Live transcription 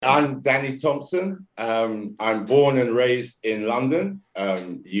I'm Danny Thompson. I'm born and raised in London,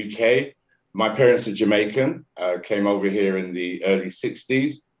 UK. My parents are Jamaican, came over here in the early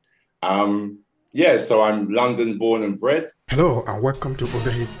 60s. So I'm London born and bred. Hello and welcome to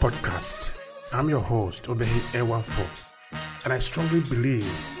Obehi Podcast. I'm your host, Obehi Ewanfo, and I strongly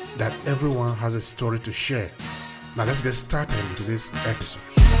believe that everyone has a story to share. Now let's get started into this episode.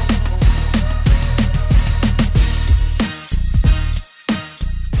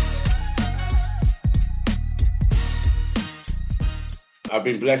 I've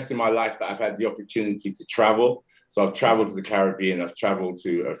been blessed in my life that I've had the opportunity to travel. So I've traveled to the Caribbean, I've traveled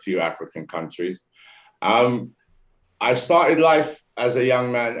to a few African countries. I started life as a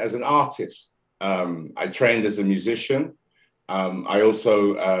young man as an artist. I trained as a musician. I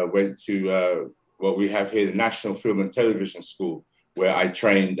also went to what we have here, the National Film and Television School, where I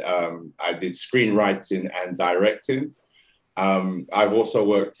trained, I did screenwriting and directing. I've also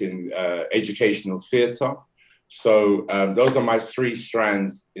worked in educational theatre. So those are my three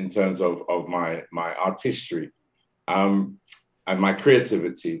strands in terms of my artistry and my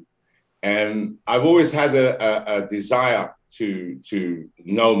creativity. And I've always had a desire to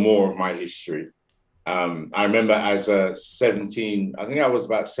know more of my history. I remember as a 17, I think I was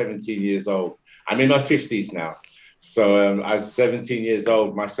about 17 years old. I'm in my 50s now. So I was 17 years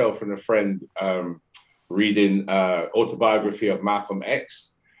old, myself and a friend reading autobiography of Malcolm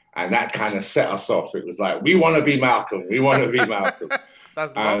X. And that kind of set us off. It was like, we want to be Malcolm. We want to be Malcolm.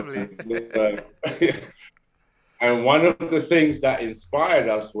 That's lovely. And one of the things that inspired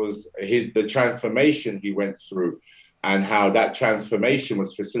us was the transformation he went through and how that transformation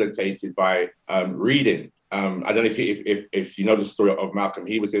was facilitated by reading. I don't know if you know the story of Malcolm.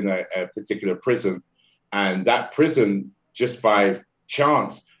 He was in a particular prison, and that prison, just by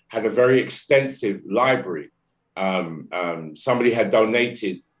chance, had a very extensive library. Somebody had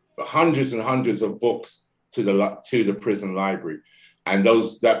donated hundreds and hundreds of books to the prison library, and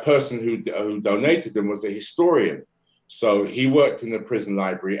that person who donated them was a historian. So he worked in the prison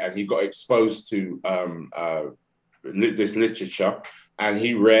library, and he got exposed to this literature, and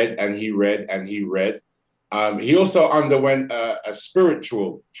he read and he read and he read. He also underwent a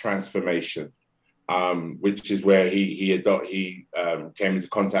spiritual transformation, which is where he came into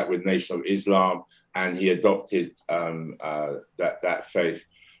contact with Nation of Islam, and he adopted that faith.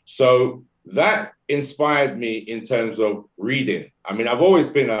 So that inspired me in terms of reading. I mean, I've always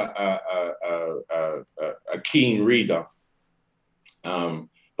been a keen reader,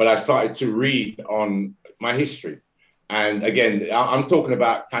 but I started to read on my history. And again, I'm talking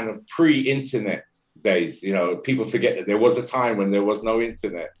about kind of pre-internet days. You know, people forget that there was a time when there was no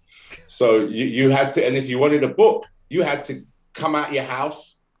internet. So you had to, and if you wanted a book, you had to come out your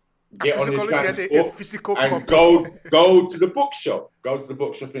house, get on your transport, and go to the bookshop. Go to the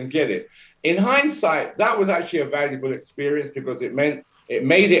bookshop and get it. In hindsight, that was actually a valuable experience because it made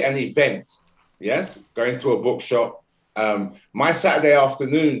it an event. Yes, going to a bookshop. My Saturday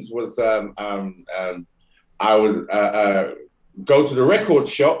afternoons was I would go to the record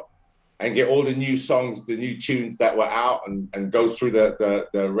shop and get all the new songs, the new tunes that were out, and go through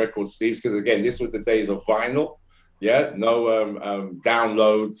the record sleeves. Because again, this was the days of vinyl. Yeah, no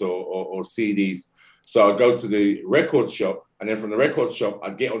downloads or CDs. So I'd go to the record shop, and then from the record shop,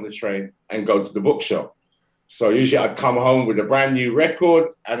 I'd get on the train and go to the bookshop. So usually I'd come home with a brand new record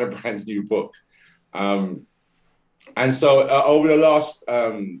and a brand new book. And so over the last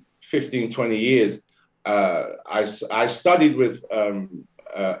 15, 20 years, I studied with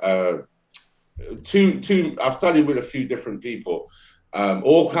I've studied with a few different people,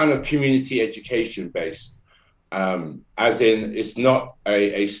 all kind of community education based. As in, it's not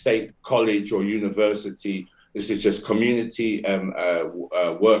a state college or university. This is just community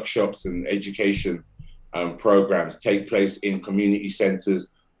workshops and education programs take place in community centers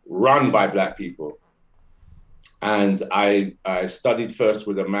run by Black people. And I studied first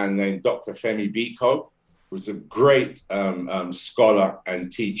with a man named Dr. Femi Biko, who's a great scholar and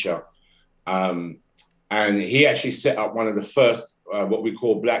teacher. And he actually set up one of the first, what we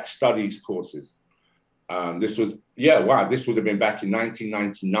call Black Studies courses. This would have been back in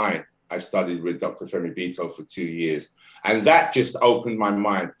 1999. I studied with Dr. Femi Biko for 2 years. And that just opened my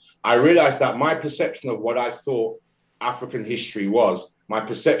mind. I realized that my perception of what I thought African history was, my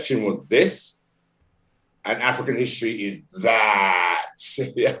perception was this, and African history is that.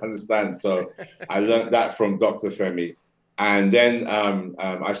 You understand? So I learned that from Dr. Femi. And then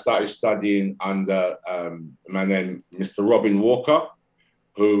I started studying under a man named Mr. Robin Walker,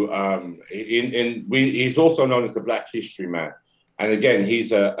 who he's also known as the Black History Man. And again,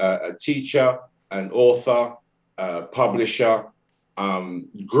 he's a teacher, an author, publisher,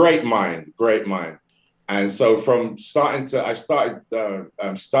 Great mind, great mind. And so I started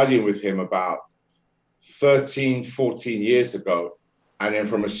studying with him about 13, 14 years ago. And then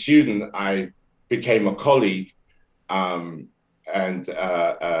from a student, I became a colleague. He's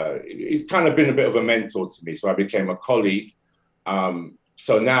kind of been a bit of a mentor to me. So I became a colleague.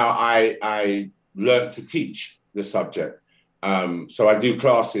 So now I learned to teach the subject. So I do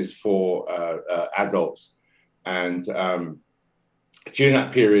classes for adults. And during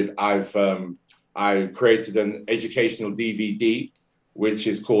that period, I created an educational DVD, which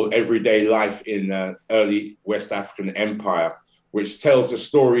is called Everyday Life in Early West African Empire, which tells the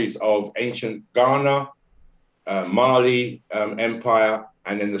stories of ancient Ghana, Mali Empire,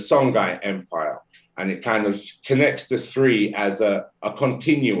 and then the Songhai Empire. And it kind of connects the three as a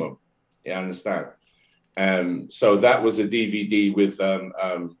continuum, you understand? So that was a DVD with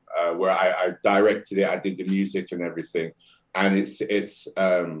where I directed it, I did the music and everything. And it's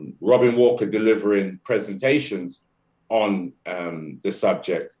Robin Walker delivering presentations on the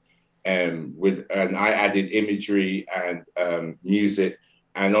subject, and I added imagery and music.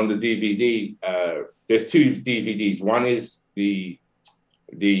 And on the DVD, there's two DVDs. One is the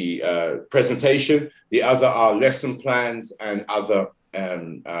presentation. The other are lesson plans and other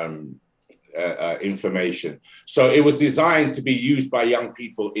information. So it was designed to be used by young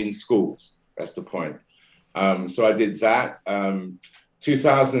people in schools. That's the point. So I did that.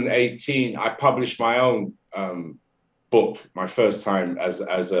 2018, I published my own book, my first time as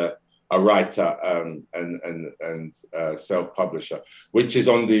a writer and self-publisher, which is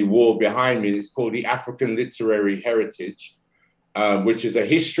on the wall behind me. It's called The African Literary Heritage, which is a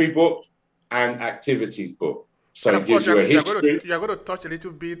history book and activities book. So and it gives you a history. You're going to touch a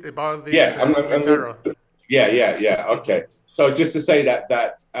little bit about this Yeah. Okay. So just to say that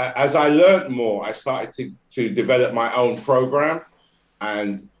as I learned more, I started to develop my own program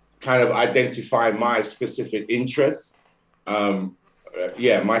and kind of identify my specific interests. My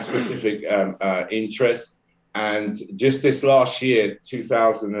specific interests. And just this last year,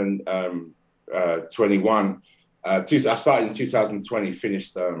 2021, I started in 2020,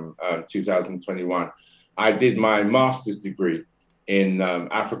 finished 2021. I did my master's degree in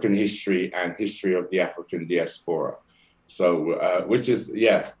African history and history of the African diaspora. So, which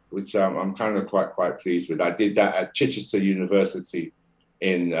I'm kind of quite pleased with. I did that at Chichester University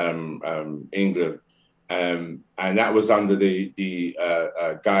in England. And that was under the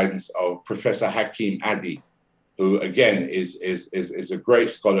guidance of Professor Hakeem Addy, who again is a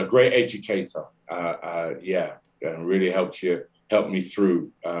great scholar, great educator. And really helped me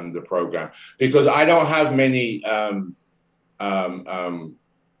through the program, because I don't have many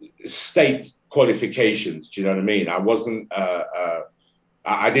state qualifications. Do you know what I mean? I wasn't.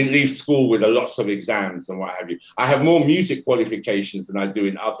 I didn't leave school with lots of exams and what have you. I have more music qualifications than I do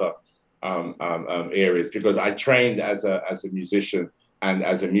in other areas, because I trained as a musician and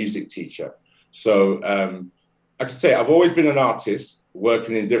as a music teacher. So I could say I've always been an artist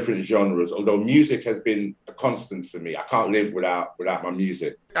working in different genres, although music has been a constant for me. I can't live without my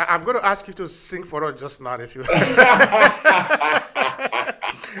music. I'm going to ask you to sing for us just now, if you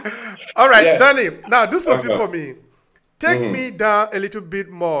All right, yeah. Danny, now do something for me. Take me down a little bit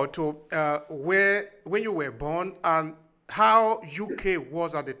more to when you were born and how UK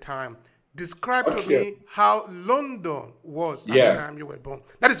was at the time. Describe to me how London was at the time you were born.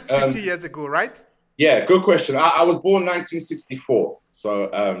 That is 50 years ago, right? Yeah, good question. I was born 1964, so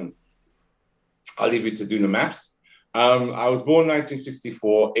I'll leave you to do the maths. I was born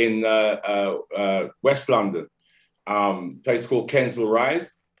 1964 in West London, place called Kensal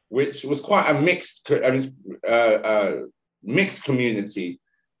Rise, which was quite a mixed community.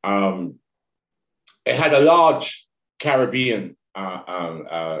 It had a large Caribbean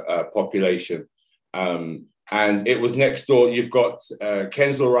population, and it was next door. You've got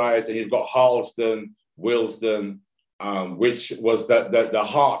Kensal Rise, and you've got Harlesden, Willesden, which was the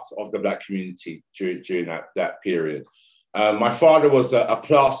heart of the Black community during that period. My father was a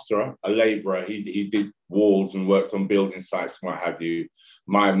plasterer, a labourer. He did walls and worked on building sites and what have you.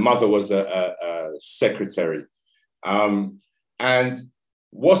 My mother was a secretary. And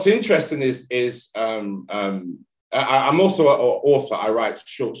what's interesting is I'm also an author. I write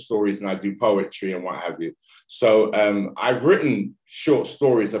short stories and I do poetry and what have you. So I've written short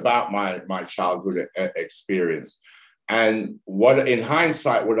stories about my childhood experience. And what, in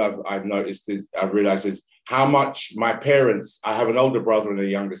hindsight, what I've noticed is, I've realized is how much my parents, I have an older brother and a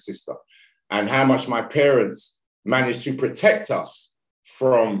younger sister, and how much my parents managed to protect us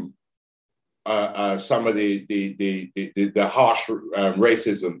from some of the harsh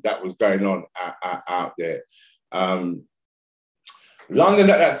racism that was going on out there. London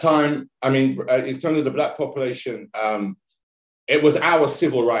at that time, I mean, in terms of the black population, it was our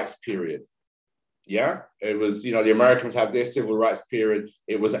civil rights period. Yeah, it was, you know, the Americans had their civil rights period.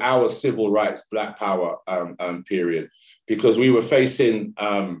 It was our civil rights, Black Power period, because we were facing,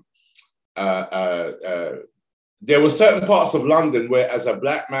 there were certain parts of London where as a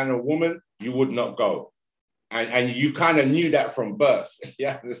black man or woman, you would not go. And you kind of knew that from birth. You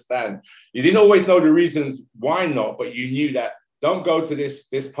understand? You didn't always know the reasons why not, but you knew that don't go to this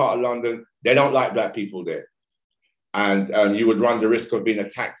part of London. They don't like black people there. And you would run the risk of being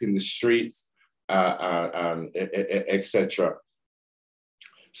attacked in the streets, etc.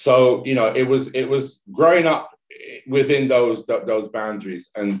 So, you know, it was growing up within those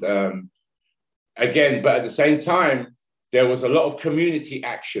boundaries. And again, but at the same time, there was a lot of community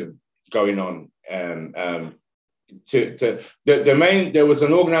action going on. There was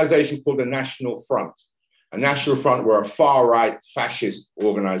an organization called the National Front. A National Front were a far-right fascist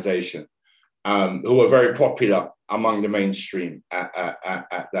organization who were very popular among the mainstream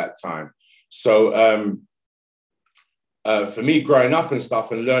at that time. So for me, growing up and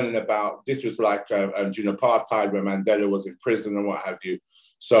stuff and learning about, this was like during apartheid where Mandela was in prison and what have you.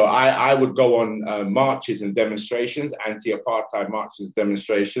 So I would go on marches and demonstrations, anti-apartheid marches and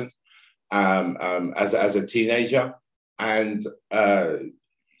demonstrations as a teenager. And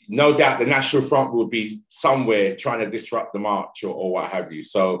no doubt the National Front would be somewhere trying to disrupt the march or what have you.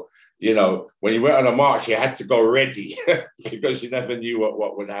 So, you know, when you went on a march, you had to go ready because you never knew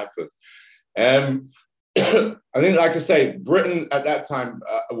what would happen. I think, like I say, Britain at that time,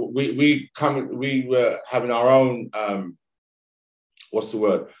 we were having our own, our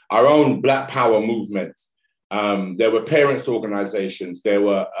own Black Power movement. There were parents' organizations, there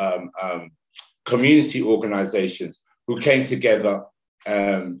were community organizations who came together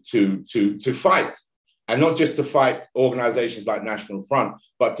to fight, and not just to fight organizations like National Front,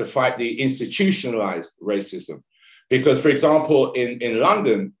 but to fight the institutionalized racism. Because, for example, in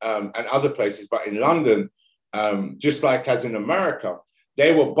London and other places, but in London, just like as in America,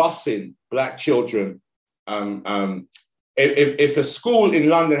 they were busing black children. If a school in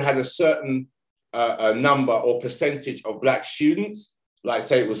London had a certain number or percentage of black students, like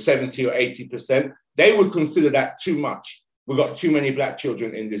say it was 70 or 80%, they would consider that too much. We've got too many black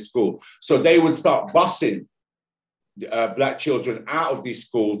children in this school. So they would start busing black children out of these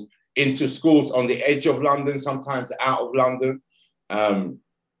schools into schools on the edge of London, sometimes out of London.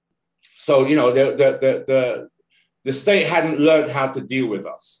 So, you know, the state hadn't learned how to deal with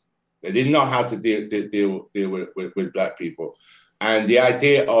us. They didn't know how to deal with black people. And the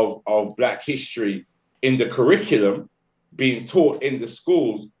idea of black history in the curriculum being taught in the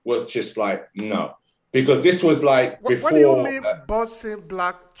schools was just like, no. Because this was like before... What do you mean busing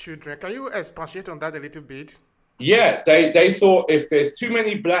black children? Can you expatiate on that a little bit? Yeah, they thought if there's too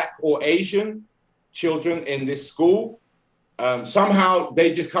many black or Asian children in this school, somehow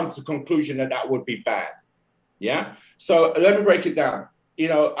they just come to the conclusion that that would be bad. Yeah. So let me break it down. You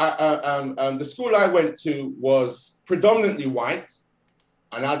know, the school I went to was predominantly white,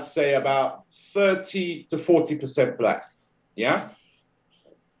 and I'd say about 30 to 40% black. Yeah.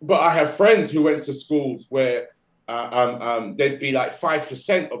 But I have friends who went to schools where they'd be like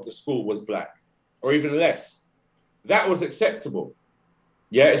 5% of the school was black, or even less. That was acceptable.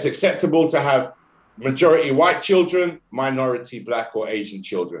 Yeah, it's acceptable to have majority white children, minority black or Asian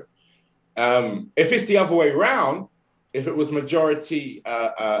children. If it's the other way around, if it was majority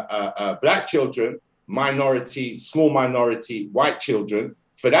black children, small minority white children,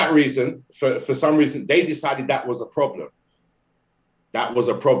 for that reason, for some reason, they decided that was a problem. That was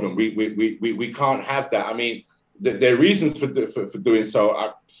a problem. We can't have that. I mean, there are reasons for doing so.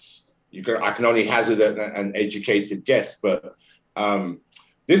 I can only hazard an educated guess, but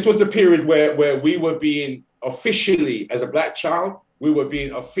this was the period where we were being officially, as a black child, we were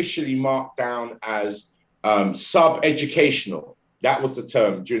being officially marked down as sub-educational. That was the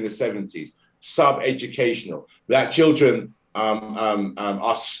term during the 70s, sub-educational. Black children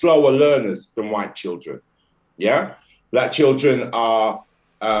are slower learners than white children, yeah? Black children are,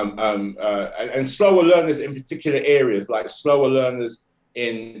 and slower learners in particular areas, like slower learners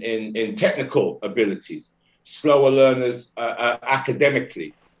in technical abilities, slower learners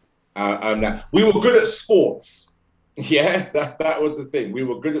academically. We were good at sports. Yeah, that was the thing. We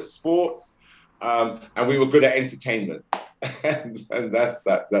were good at sports, and we were good at entertainment, and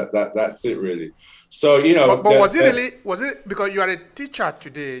that's it really. So, you know, but was it because you are a teacher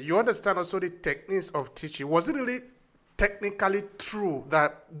today? You understand also the techniques of teaching. Was it really technically true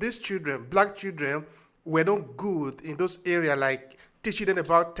that these children, black children, were not good in those areas, like teaching them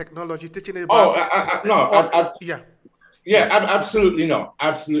about technology, teaching them about... No, yeah. Yeah, absolutely not.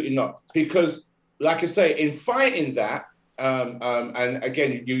 Absolutely not. Because, like I say, in fighting that, and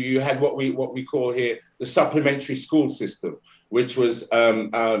again, you had what we call here the supplementary school system, which was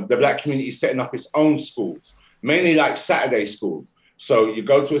the black community setting up its own schools, mainly like Saturday schools. So you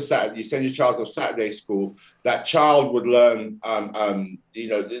go to a Saturday, you send your child to a Saturday school. That child would learn,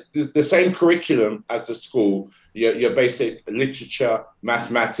 the same curriculum as the school, your basic literature,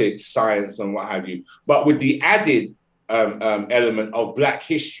 mathematics, science, and what have you, but with the added element of Black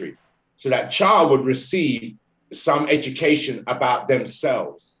history. So that child would receive some education about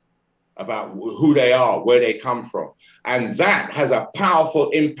themselves, about who they are, where they come from. And that has a powerful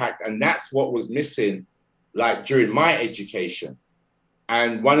impact. And that's what was missing, like during my education.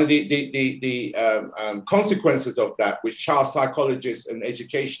 And one of the consequences of that, which child psychologists and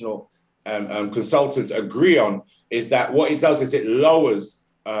educational consultants agree on, is that what it does is it lowers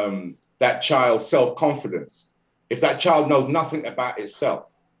that child's self-confidence. If that child knows nothing about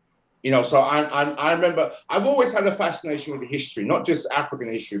itself. So I remember I've always had a fascination with history, not just African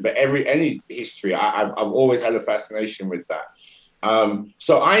history, but any history. I've always had a fascination with that.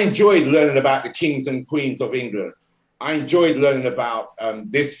 So I enjoyed learning about the kings and queens of England. I enjoyed learning about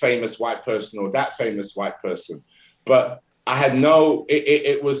this famous white person or that famous white person. But I had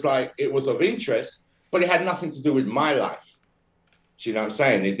it was of interest, but it had nothing to do with my life. Do you know what I'm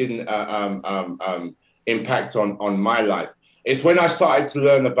saying? It didn't impact on my life. It's when I started to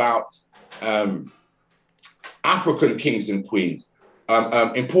learn about African kings and queens,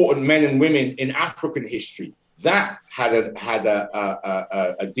 important men and women in African history. That had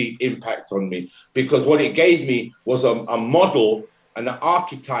a deep impact on me, because what it gave me was a model and an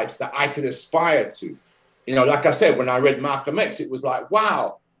archetypes that I could aspire to. Like I said, when I read Malcolm X, it was like,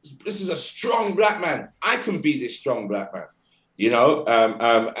 wow, this is a strong Black man. I can be this strong Black man.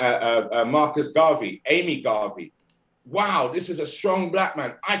 Marcus Garvey, Amy Garvey. Wow, this is a strong Black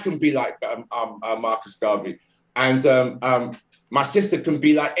man. I can be like Marcus Garvey. And my sister can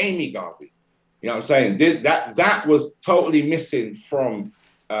be like Amy Garvey. You know what I'm saying? That was totally missing from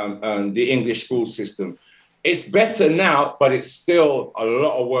the English school system. It's better now, but it's still a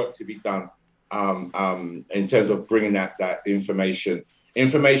lot of work to be done in terms of bringing that information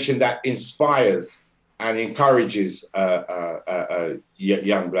that inspires and encourages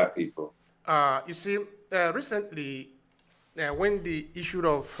young Black people. You see, recently, when the issue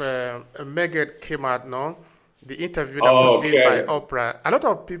of Meghan came out, the interview that was done by Oprah, a lot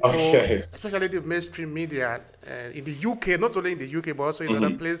of people, especially the mainstream media in the UK, not only in the UK, but also in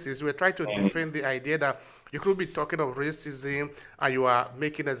other places, were trying to defend the idea that you could be talking of racism and you are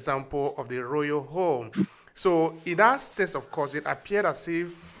making an example of the royal home. So in that sense, of course, it appeared as if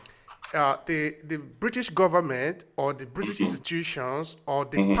the British government or the British institutions or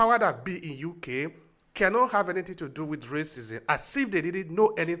the power that be in UK cannot have anything to do with racism, as if they didn't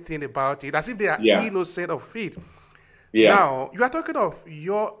know anything about it, as if they are innocent of it. Now, you are talking of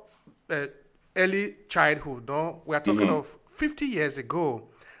your early childhood, no? We are talking of 50 years ago.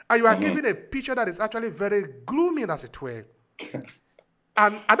 And you are giving a picture that is actually very gloomy, as it were.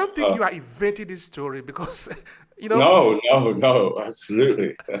 And I don't think you are inventing this story because, No,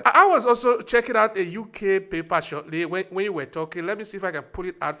 absolutely. I was also checking out a UK paper shortly when you were talking. Let me see if I can pull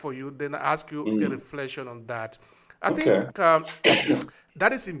it out for you, then ask you a reflection on that. I think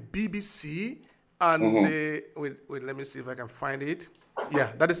that is in BBC, and wait, let me see if I can find it.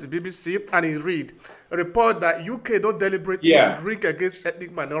 Yeah, that is the BBC, and it read a report that UK don't deliberately drink against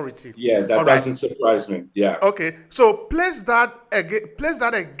ethnic minority. Yeah, that doesn't surprise me. Yeah. Okay, so place that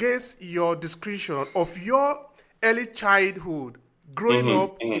against your description of your early childhood growing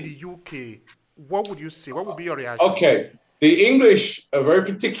up in the UK. What would you say? What would be your reaction? Okay, the English are very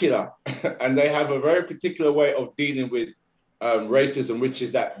particular, and they have a very particular way of dealing with racism, which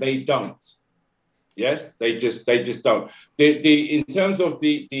is that they don't. Yes, they just don't. In terms of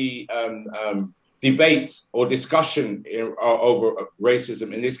the debate or discussion over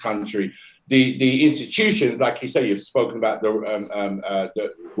racism in this country, the institutions, like you say, you've spoken about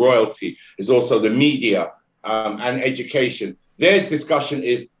the royalty, is also the media and education. Their discussion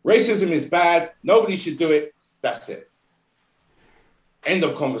is racism is bad. Nobody should do it. That's it. End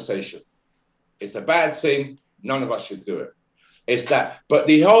of conversation. It's a bad thing. None of us should do it. It's that, but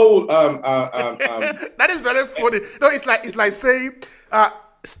the whole that is very funny. No, it's like saying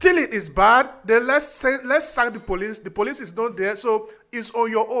stealing is bad. Then let's sack the police. The police is not there, so it's on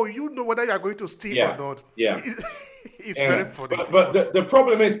your own. You know whether you are going to steal or not. Yeah, it's very funny. But the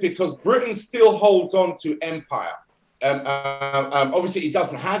problem is because Britain still holds on to empire. Obviously, it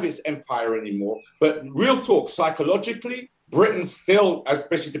doesn't have its empire anymore. But real talk, psychologically, Britain still,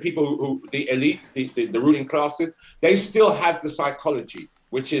 especially the people the elites, the ruling classes, they still have the psychology,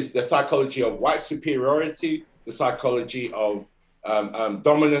 which is the psychology of white superiority, the psychology of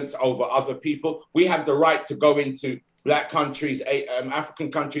dominance over other people. We have the right to go into black countries,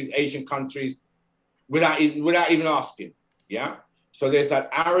 African countries, Asian countries, without even asking. Yeah. So there's that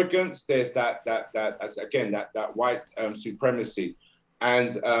arrogance. There's that white supremacy,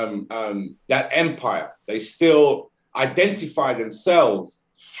 and that empire. They still identify themselves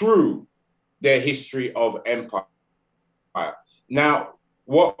through their history of empire. Now,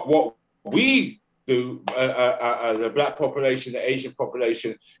 what we do, the black population, the Asian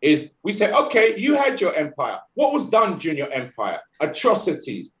population, is we say, okay, you had your empire. What was done during your empire?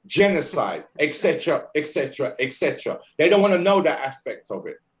 Atrocities, genocide, etc., etc., etc. They don't want to know that aspect of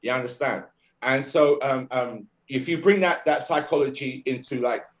it. You understand? And so if you bring that psychology into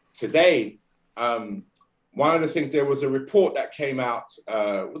like today, one of the things, there was a report that came out,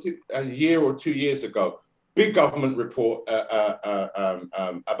 was it a year or 2 years ago? Big government report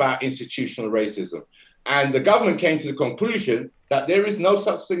about institutional racism. And the government came to the conclusion that there is no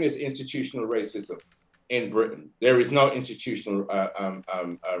such thing as institutional racism in Britain. There is no institutional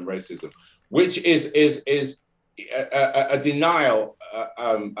racism, which is a denial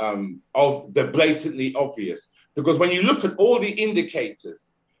of the blatantly obvious. Because when you look at all the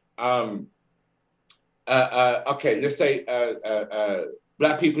indicators, okay, let's say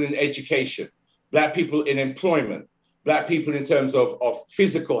black people in education, black people in employment, black people in terms of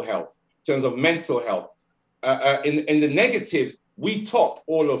physical health, in terms of mental health. In the negatives, we top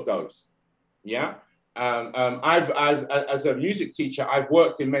all of those. Yeah. As a music teacher, I've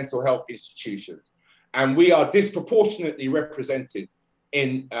worked in mental health institutions, and we are disproportionately represented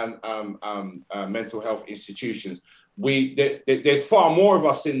in mental health institutions. There's far more of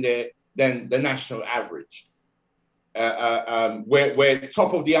us in there than the national average. We're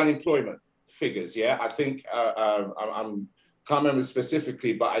top of the unemployment figures. Yeah, I think I can't remember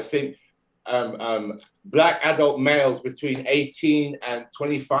specifically, but I think black adult males between 18 and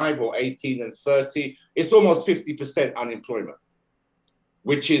 25 or 18 and 30, it's almost 50% unemployment,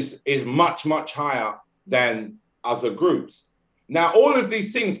 which is much, much higher than other groups. Now, all of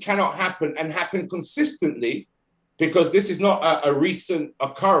these things cannot happen and happen consistently, because this is not a recent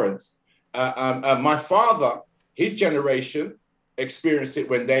occurrence. My father, his generation, experienced it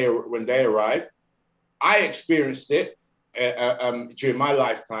when they arrived. I experienced it during my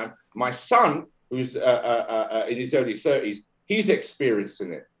lifetime. My son, who's in his early 30s, he's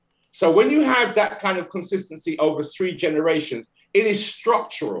experiencing it. So when you have that kind of consistency over 3 generations, it is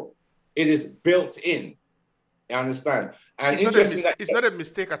structural. It is built in. You understand? And it's not a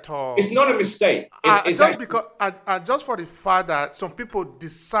mistake at all. It's not a mistake. Just for the fact that some people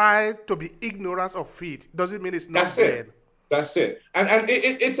decide to be ignorant of it doesn't mean it's not there. That's it. And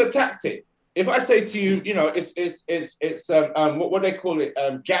it's a tactic. If I say to you, you know, it's what they call it,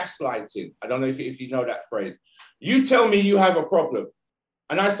 gaslighting. I don't know if you know that phrase. You tell me you have a problem,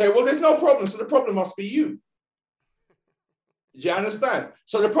 and I say, well, there's no problem, so the problem must be you. Do you understand?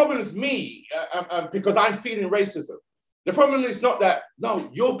 So the problem is me, because I'm feeling racism. The problem is not that, no,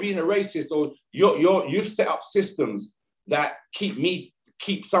 you're being a racist, or you've set up systems that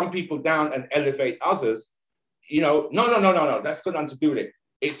keep some people down and elevate others. You know, no. That's got nothing to do with it.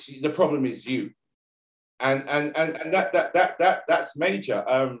 It's the problem is you, and that's major.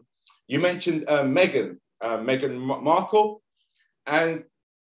 You mentioned Meghan Markle, and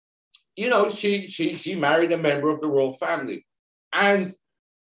you know she married a member of the royal family, and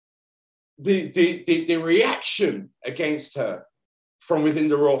the reaction against her from within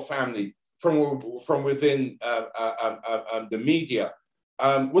the royal family, from within the media,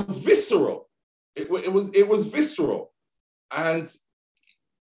 was visceral. It was visceral, and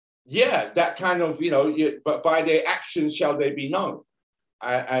yeah, that kind of, you know, but by their actions shall they be known.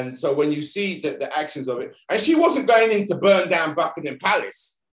 And so when you see the actions of it, and she wasn't going in to burn down Buckingham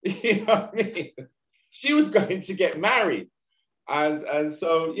Palace, you know what I mean? She was going to get married, and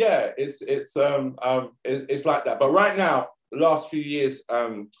so yeah, it's like that. But right now, the last few years,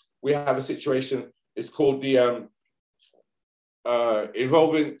 we have a situation. It's called the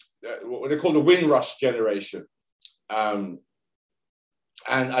involving what they call the Windrush generation.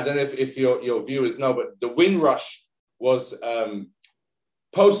 And I don't know if your viewers know, but the Windrush was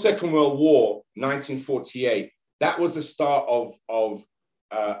post-Second World War, 1948. That was the start of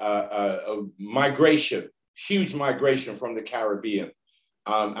migration, huge migration from the Caribbean.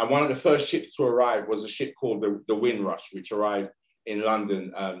 And one of the first ships to arrive was a ship called the Windrush, which arrived in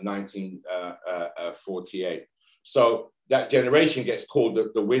London, 1948. So that generation gets called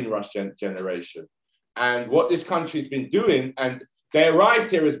the Windrush generation. And what this country's been doing, and they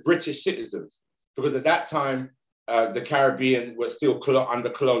arrived here as British citizens, because at that time, the Caribbean was still under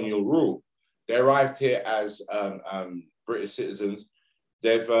colonial rule. They arrived here as British citizens.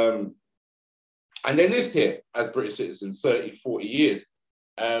 And they lived here as British citizens 30, 40 years.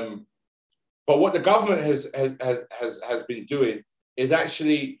 But what the government has been doing is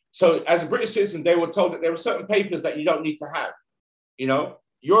actually, so as a British citizen, they were told that there were certain papers that you don't need to have. You know,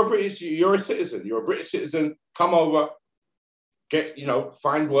 you're a citizen, you're a British citizen, come over, get,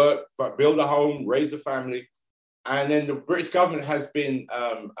 find work, build a home, raise a family. And then the British government has been,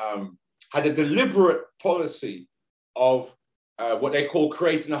 had a deliberate policy of what they call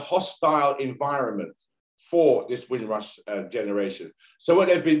creating a hostile environment for this Windrush generation. So what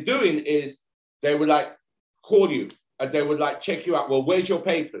they've been doing is they would like call you and they would like check you out. Well, where's your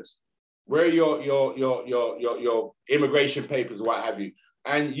papers? Where are your immigration papers or what have you?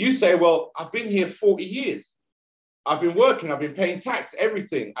 And you say, well, I've been here 40 years. I've been working, I've been paying tax,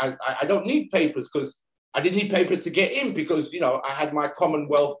 everything. I don't need papers because I didn't need papers to get in because, I had my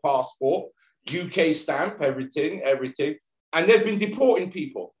Commonwealth passport, UK stamp, everything. And they've been deporting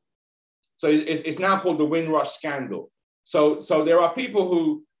people. So it's now called the Windrush scandal. So there are people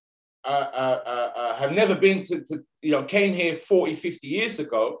who have never been came here 40, 50 years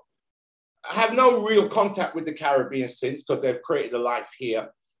ago, have no real contact with the Caribbean since because they've created a life here.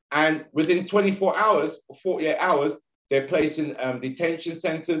 And within 24 hours or 48 hours, they're placed in detention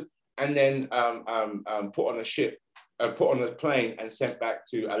centers and then put on a ship, put on a plane and sent back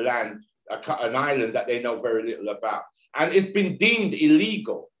to a land, an island that they know very little about. And it's been deemed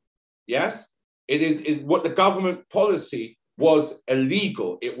illegal. Yes, it is what the government policy was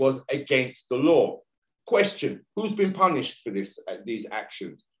illegal. It was against the law. Question, who's been punished for these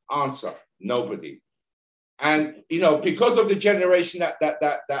actions? Answer, nobody. And, because of the generation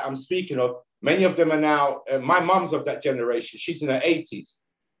that I'm speaking of, many of them are now, my mum's of that generation, she's in her 80s.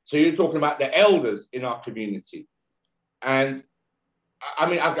 So you're talking about the elders in our community. And I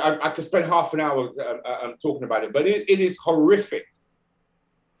mean, I could spend half an hour talking about it, but it is horrific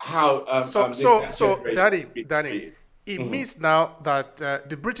how... Danny, it means now that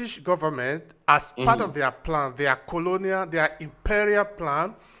the British government, as part of their plan, their colonial, their imperial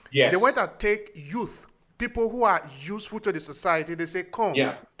plan, they went to take youth, people who are useful to the society. They say, come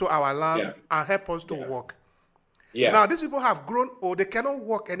to our land and help us to work. Now, these people have grown old. They cannot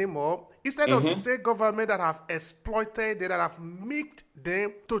work anymore. Instead of the same government that have exploited them, that have milked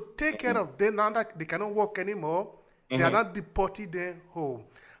them to take care of them, now that they cannot work anymore, they are not deporting them home.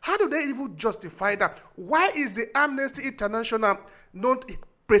 How do they even justify that? Why is the Amnesty International not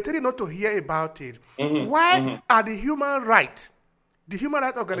pretending not to hear about it? Why are the human rights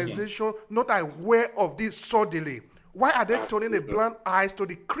organization not aware of this suddenly? Why are they turning a blind eyes to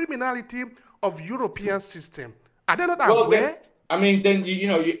the criminality of European system? Are they not aware? Then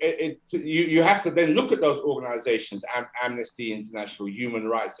you have to then look at those organizations, Amnesty International, human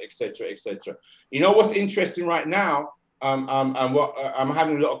rights, etc., etc. You know what's interesting right now, and what I'm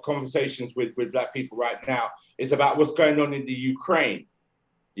having a lot of conversations with Black people right now is about what's going on in the Ukraine.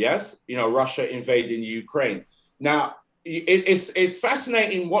 Yes, Russia invading Ukraine. Now it's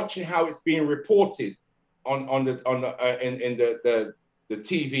fascinating watching how it's being reported in the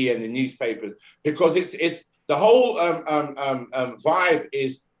TV and the newspapers, because it's the whole vibe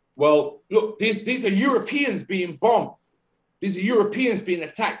is, well, look, these are Europeans being bombed. These are Europeans being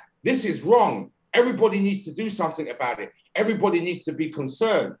attacked. This is wrong. Everybody needs to do something about it. Everybody needs to be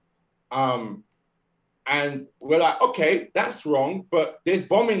concerned. And we're like, okay, that's wrong, but there's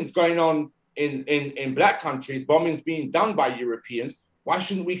bombings going on in Black countries, bombings being done by Europeans. Why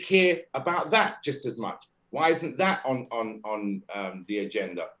shouldn't we care about that just as much? Why isn't that on the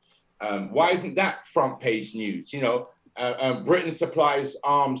agenda? Why isn't that front page news? Britain supplies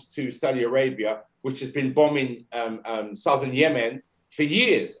arms to Saudi Arabia, which has been bombing southern Yemen for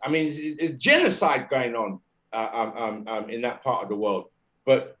years. I mean, it's genocide going on in that part of the world.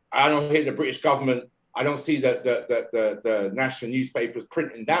 But I don't hear the British government, I don't see the national newspapers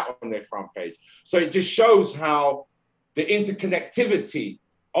printing that on their front page. So it just shows how the interconnectivity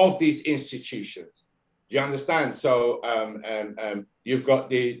of these institutions. Do you understand? So you've got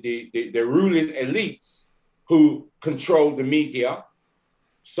the ruling elites who control the media.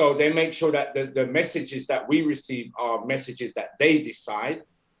 So they make sure that the messages that we receive are messages that they decide.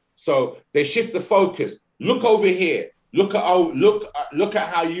 So they shift the focus. Look over here. Look at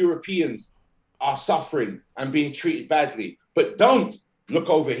how Europeans are suffering and being treated badly. But don't look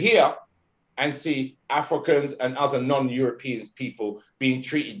over here and see Africans and other non-European people being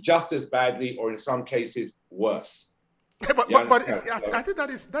treated just as badly, or in some cases worse. but I think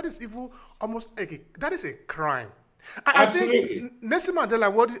that is even almost that is a crime. I think Nelson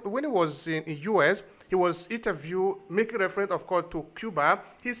Mandela, when he was in US, he was interviewed, making reference, of course, to Cuba.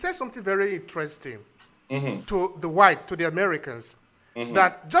 He said something very interesting to the Americans,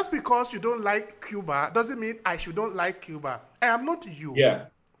 that just because you don't like Cuba doesn't mean I should don't like Cuba. I am not you. Yeah,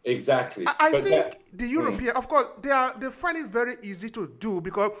 exactly. I think the European, of course, they find it very easy to do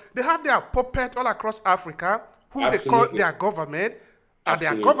because they have their puppet all across Africa, who they call their government. And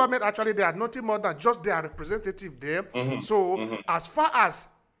their government, actually, they are nothing more than just their representative there. As far as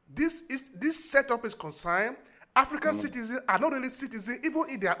this setup is concerned, African citizens are not really citizens even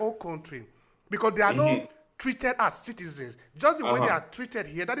in their own country, because they are not treated as citizens. Just the way they are treated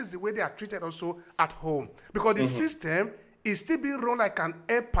here, that is the way they are treated also at home. Because the system is still being run like an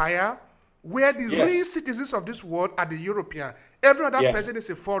empire, where the real citizens of this world are the European. Every other person is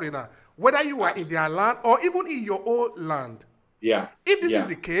a foreigner, whether you are in their land or even in your own land. Yeah. If this is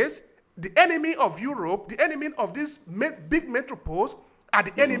the case, the enemy of Europe, the enemy of these big metropoles, are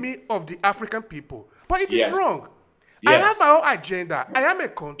the enemy of the African people. But it is wrong. Yes. I have my own agenda. I am a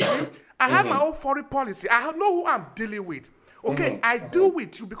country. I have my own foreign policy. I know who I'm dealing with. Okay, I deal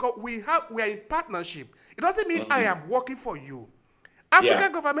with you because we are in partnership. It doesn't mean I am working for you.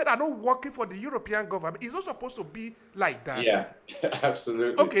 African government are not working for the European government. It's not supposed to be like that. Yeah,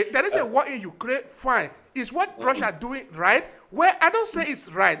 absolutely. Okay, there is a war in Ukraine, fine. Is what Russia doing right? Well, I don't say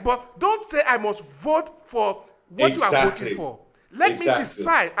it's right, but don't say I must vote for what you are voting for. Let me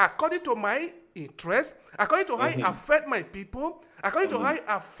decide according to my interest, according to how it affect my people, according to how it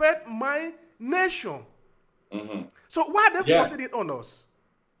affect my nation. So why are they forcing it on us?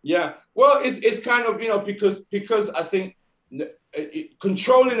 Yeah, well, it's kind of, because I think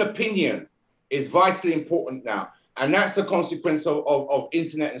controlling opinion is vitally important now, and that's the consequence of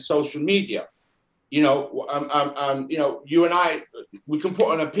internet and social media. You and I, we can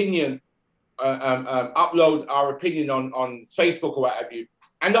put an opinion, upload our opinion on Facebook or what have you,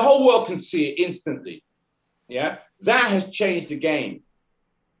 and the whole world can see it instantly. Yeah, that has changed the game.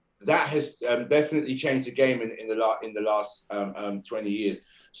 That has definitely changed the game in the last 20 years.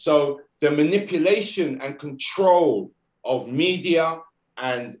 So the manipulation and control of media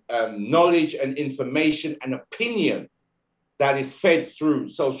and knowledge and information and opinion that is fed through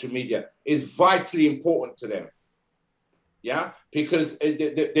social media is vitally important to them. Yeah, because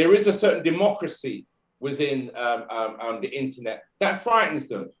there is a certain democracy within the internet that frightens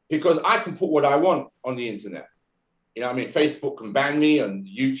them, because I can put what I want on the internet. You know what I mean? Facebook can ban me and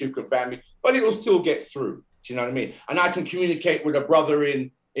YouTube can ban me, but it will still get through. Do you know what I mean? And I can communicate with a brother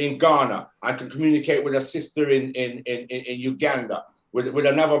in Ghana. I can communicate with a sister in Uganda, with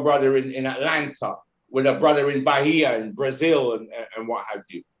another brother in Atlanta, with a brother in Bahia in Brazil and what have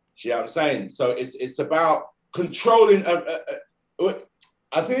you. Do you know what I'm saying? So it's about controlling.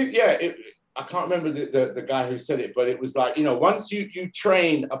 I think, I can't remember the guy who said it, but it was like, once you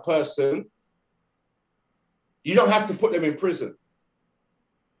train a person, you don't have to put them in prison.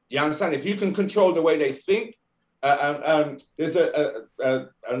 You understand? If you can control the way they think, there's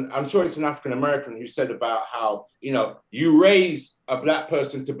I'm sure it's an African American who said about how, you raise a black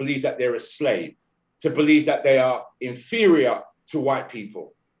person to believe that they're a slave, to believe that they are inferior to white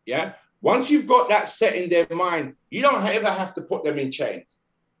people. Yeah. Once you've got that set in their mind, you don't ever have to put them in chains.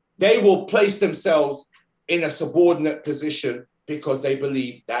 They will place themselves in a subordinate position because they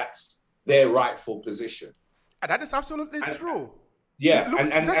believe that's their rightful position. And that is absolutely true. Yeah,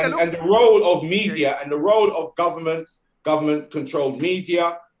 and the role of media and the role of government-controlled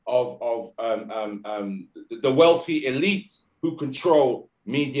media, of the wealthy elites who control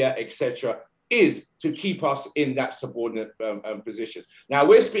media, etc., is to keep us in that subordinate position. Now,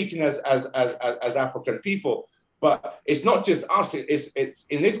 we're speaking as African people, but it's not just us. It's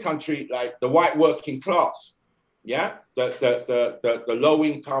in this country, like the white working class, yeah, the low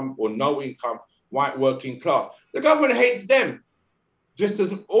income or no income white working class. The government hates them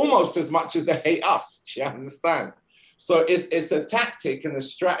almost as much as they hate us. Do you understand? So it's a tactic and a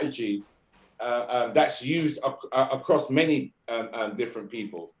strategy that's used across many different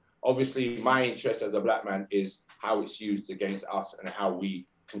people. Obviously, my interest as a black man is how it's used against us and how we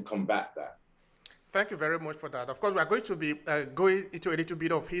can combat that. Thank you very much for that. Of course, we are going to be going into a little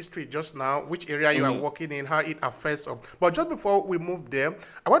bit of history just now, which area you are working in, how it affects us. But just before we move there,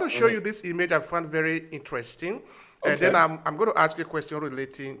 I want to show you this image I found very interesting. Okay. And then I'm going to ask you a question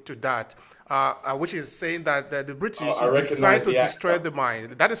relating to that, which is saying that the British is designed to destroy the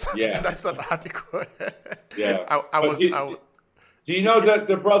mind. That is that's an article. Yeah. Do you know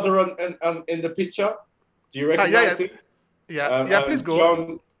the brother in the picture? Do you recognize him? Yeah, please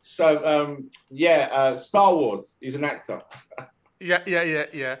go. So Star Wars. He's an actor.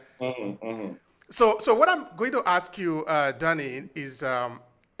 Yeah. Mm-hmm. So what I'm going to ask you, Danny, is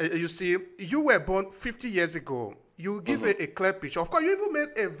you see, you were born 50 years ago. You give a clear picture. Of course, you even made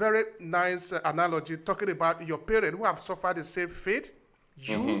a very nice analogy talking about your parents who have suffered the same fate,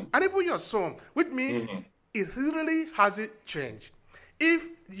 you, and even your son. With me, it really hasn't changed. If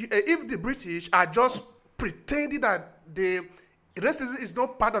the British are just pretending that the racism is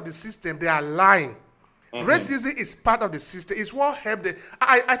not part of the system, they are lying. Racism is part of the system. It's what helped it.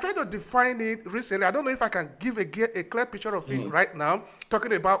 I tried to define it recently. I don't know if I can give a clear picture of it right now,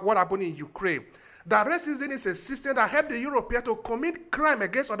 talking about what happened in Ukraine. That racism is a system that helped the Europeans to commit crime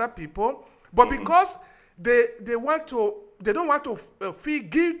against other people, but because they don't want to feel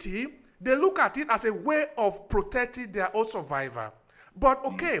guilty, they look at it as a way of protecting their own survivor. But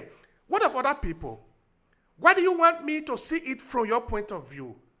okay, what of other people? Why do you want me to see it from your point of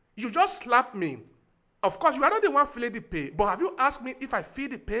view? You just slap me. Of course, you are not the one feeling the pain, but have you asked me if I feel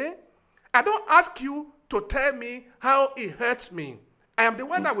the pain? I don't ask you to tell me how it hurts me. I am the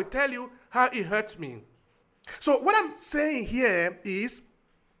one that will tell you how it hurts me. So what I'm saying here is,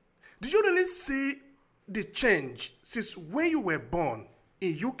 do you really see the change since when you were born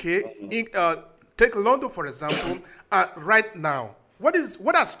in UK, take London for example, right now? What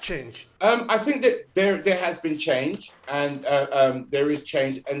has changed? I think that there has been change, and there is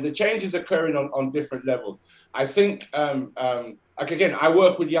change, and the change is occurring on different levels. I think, like again, I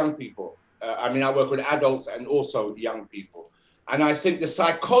work with young people. I work with adults and also young people. And I think the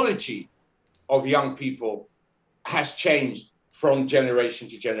psychology of young people has changed from generation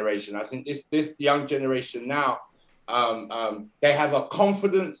to generation. I think this young generation now, they have a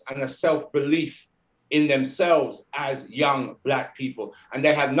confidence and a self-belief in themselves as young Black people. And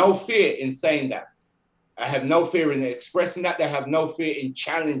they have no fear in saying that. I have no fear in expressing that. They have no fear in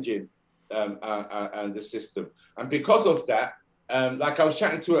challenging the system. And because of that, like I was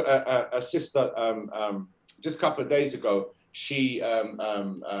chatting to a sister just a couple of days ago. She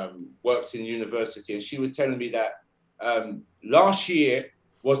works in university, and she was telling me that last year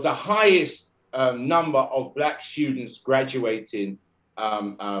was the highest number of Black students graduating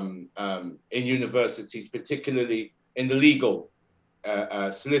in universities, particularly in the legal,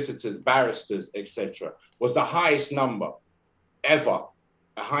 solicitors, barristers, etc., was the highest number ever,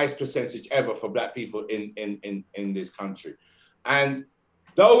 the highest percentage ever for Black people in this country. And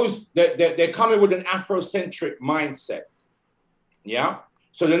those, they're coming with an Afrocentric mindset, yeah?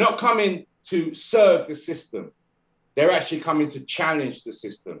 So they're not coming to serve the system. They're actually coming to challenge the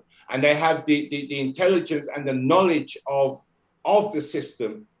system. And they have the intelligence and the knowledge of the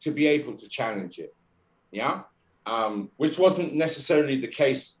system to be able to challenge it, yeah? Which wasn't necessarily the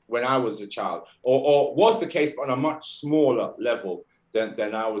case when I was a child, or was the case, but on a much smaller level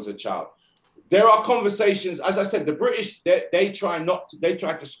than I was a child. There are conversations, as I said, the British, they try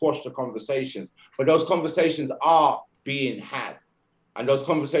to squash the conversations, but those conversations are being had, and those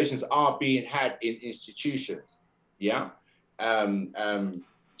conversations are being had in institutions, yeah? The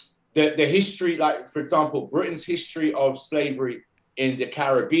history, like, for example, Britain's history of slavery in the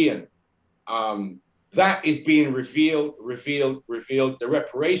Caribbean, that is being revealed. The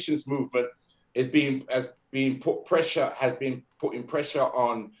reparations movement has been putting pressure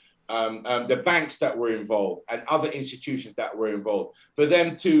on the banks that were involved and other institutions that were involved for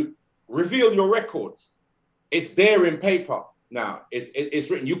them to reveal your records. It's there in paper now. It's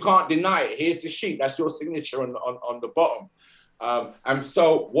written. You can't deny it. Here's the sheet. That's your signature on the bottom. And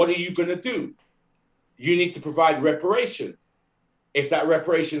so what are you going to do? You need to provide reparations. If that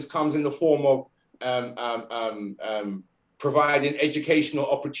reparations comes in the form of providing educational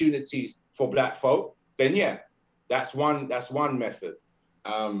opportunities for Black folk, then yeah, that's one method.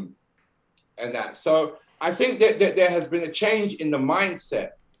 So I think that there has been a change in the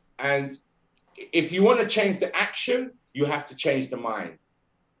mindset. And if you want to change the action, you have to change the mind.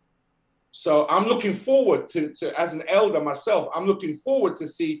 So I'm looking forward to as an elder myself, I'm looking forward to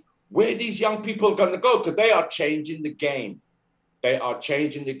see where these young people are going to go, because they are changing the game. They are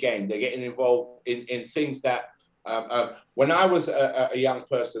changing the game. They're getting involved in things that, when I was a young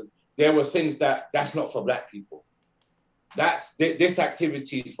person, there were things that's not for Black people. This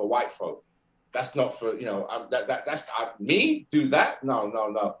activity is for white folk. That's not for, that's me do that?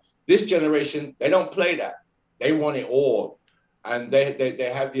 No. This generation, they don't play that. They want it all. And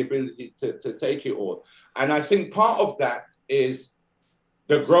they have the ability to take it all. And I think part of that is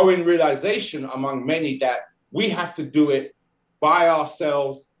the growing realization among many that we have to do it by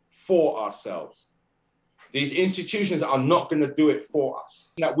ourselves, for ourselves. These institutions are not going to do it for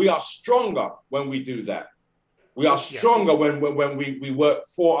us. That we are stronger when we do that. We are stronger when we work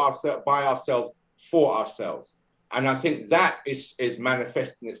for ourselves, by ourselves, for ourselves. And I think that is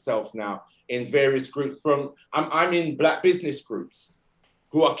manifesting itself now in various groups. I'm in Black business groups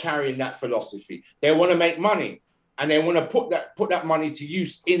who are carrying that philosophy. They want to make money, and they want to put that money to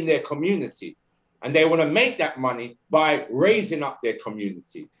use in their community. And they want to make that money by raising up their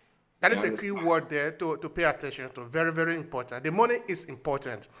community. That is a key word there to pay attention to. Very, very important. The money is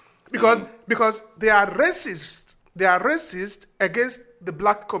important because they are racist. They are racist against the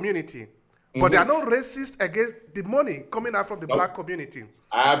Black community, but they are not racist against the money coming out from the Black community.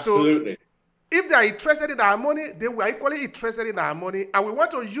 Absolutely. So if they are interested in our money, they were equally interested in our money, and we want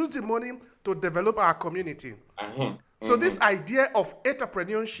to use the money to develop our community. So this idea of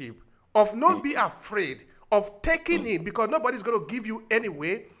entrepreneurship, of not be afraid of taking it, because nobody's going to give you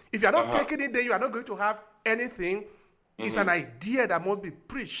anyway. If you're not taking it, then you are not going to have anything. It's an idea that must be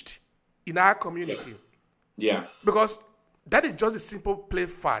preached in our community. Yeah. Because that is just a simple plain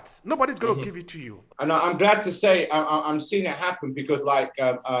fact. Nobody's going to give it to you. And I'm glad to say I'm seeing it happen because like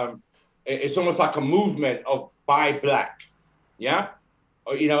it's almost like a movement of buy Black. Yeah.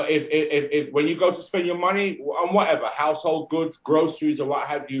 You know, if when you go to spend your money on whatever, household goods, groceries or what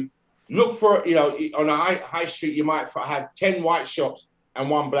have you, look for, you know, on a high street, you might have 10 white shops and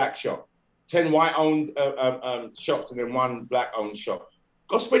 1 Black shop, 10 white-owned shops and then 1 Black-owned shop.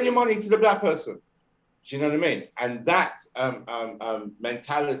 Go spend your money to the Black person. Do you know what I mean? And that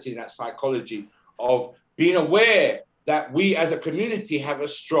mentality, that psychology of being aware that we as a community have a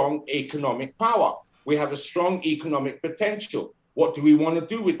strong economic power. We have a strong economic potential. What do we want to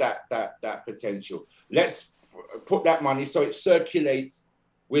do with that potential? Let's put that money so it circulates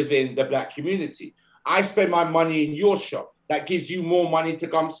within the Black community. I spend my money in your shop. That gives you more money to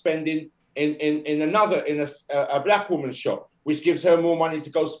come spend in a Black woman's shop, which gives her more money to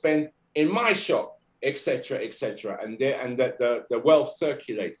go spend in my shop, etc., etc. And the wealth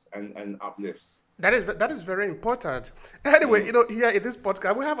circulates and uplifts. That is very important. Anyway, you know, here in this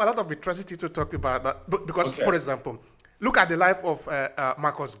podcast, we have a lot of atrocity to talk about that because, for example, look at the life of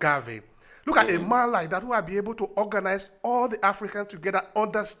Marcus Garvey. Look at a man like that who will be able to organize all the Africans together,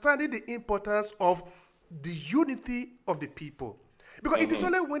 understanding the importance of the unity of the people. Because it is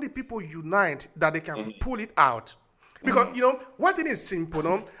only when the people unite that they can pull it out. Because, you know, one thing is simple,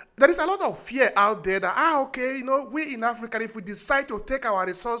 no? There is a lot of fear out there that, okay, you know, we in Africa, if we decide to take our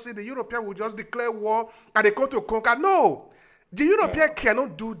resources, the European will just declare war and they come to conquer. No, the European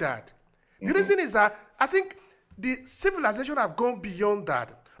cannot do that. The reason is that I think the civilization have gone beyond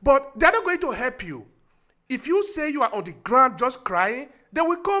that. But they're not going to help you. If you say you are on the ground just crying, they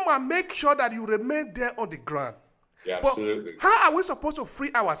will come and make sure that you remain there on the ground. Yeah, but absolutely. How are we supposed to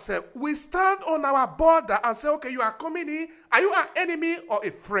free ourselves? We stand on our border and say, okay, you are coming in. Are you an enemy or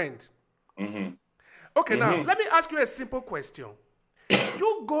a friend? Okay, now, let me ask you a simple question.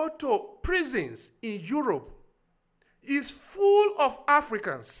 You go to prisons in Europe, it's full of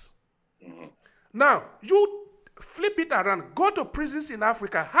Africans. Now, you flip it around, go to prisons in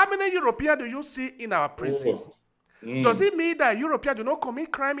Africa. How many Europeans do you see in our prisons? Does it mean that Europeans do not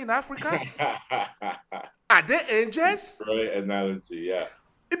commit crime in Africa? Are they angels? Great analogy, yeah.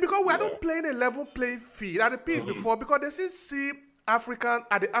 Because we are not playing a level playing field. I repeat before, because they still see African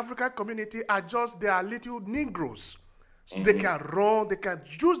and the African community are just their little Negroes. So they can run, they can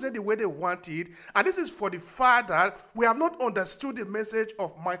use them the way they want it. And this is for the fact that we have not understood the message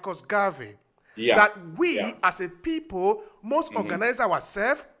of Marcus Garvey. That we as a people must organize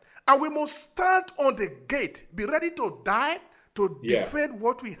ourselves and we must stand on the gate, be ready to die to defend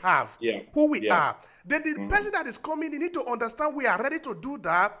what we have, who we are. Then the person that is coming, they need to understand we are ready to do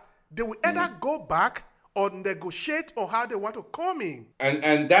that. They will either go back or negotiate on how they want to come in.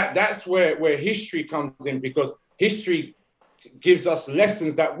 And that's where history comes in, because history gives us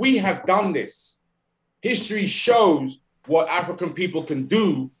lessons that we have done this. History shows what African people can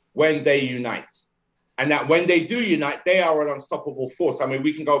do when they unite. And that when they do unite, they are an unstoppable force. I mean,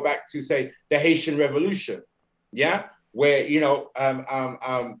 we can go back to, say, the Haitian Revolution, where, you know,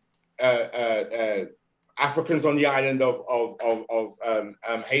 Africans on the island of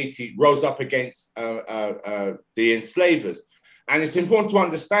Haiti rose up against the enslavers. And it's important to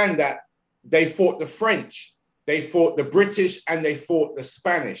understand that they fought the French, they fought the British, and they fought the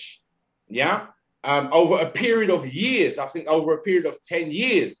Spanish. Over a period of years, I think over a period of 10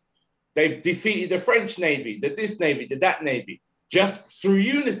 years, they've defeated the French Navy, this Navy, that Navy, just through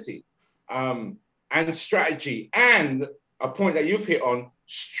unity and strategy, and a point that you've hit on,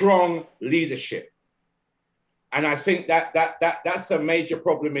 strong leadership. And I think that's a major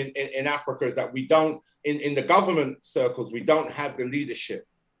problem in Africa, is that we don't, in the government circles, we don't have the leadership.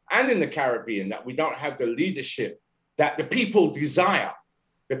 and in the Caribbean, that we don't have the leadership that the people desire.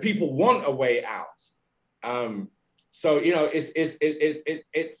 The people want a way out. So, you know, it's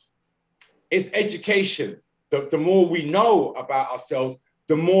education. The more we know about ourselves,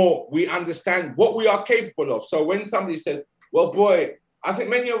 the more we understand what we are capable of. So when somebody says, well, boy, I think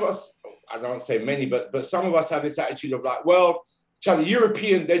many of us, I don't say many, but some of us have this attitude of like, well, Charlie,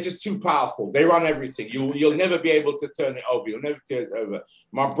 European, they're just too powerful. They run everything. You'll never be able to turn it over. You'll never turn it over.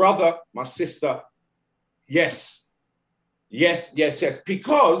 My brother, my sister, yes.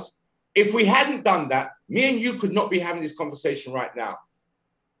 Because if we hadn't done that, me and you could not be having this conversation right now.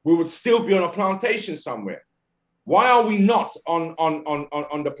 We would still be on a plantation somewhere. Why are we not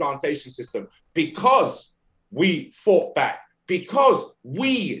on the plantation system? Because we fought back, because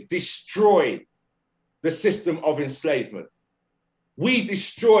we destroyed the system of enslavement. We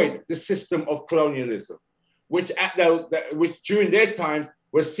destroyed the system of colonialism, which during their times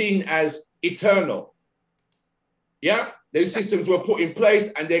was seen as eternal. Yeah, those systems were put in place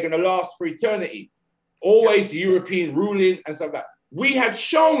and they're going to last for eternity. Always the European ruling and stuff like that. We have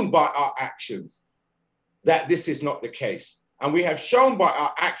shown by our actions that this is not the case. And we have shown by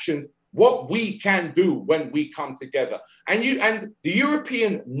our actions what we can do when we come together. And the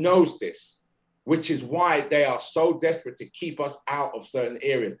European knows this, which is why they are so desperate to keep us out of certain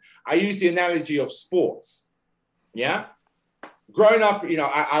areas. I use the analogy of sports. Yeah. Growing up, you know,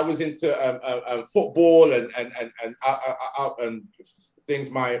 I was into football and things.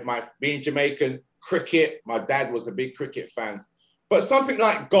 My being Jamaican, cricket. My dad was a big cricket fan. But something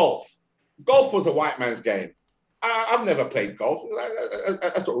like golf. Golf was a white man's game. I've never played golf.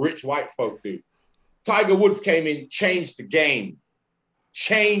 That's what rich white folk do. Tiger Woods came in, changed the game,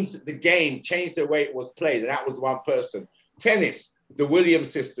 changed the way it was played. And that was one person. Tennis, the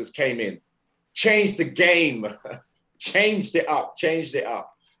Williams sisters came in, changed the game, changed it up.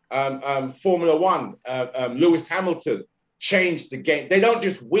 Formula One, Lewis Hamilton changed the game. They don't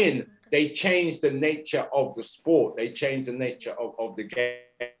just win, they change the nature of the sport. They change the nature of the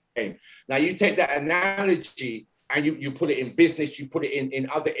game. Now you take that analogy and you put it in business, you put it in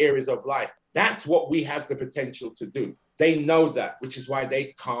other areas of life. That's what we have the potential to do. They know that, which is why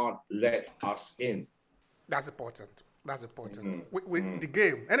they can't let us in. That's important. With the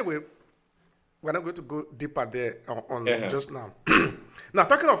game. Anyway, we're not going to go deeper there on just now. Now,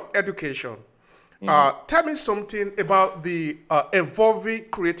 talking of education, tell me something about the Evolving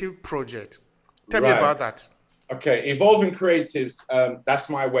Creative Project. Tell me about that. Okay, Evolving Creatives, that's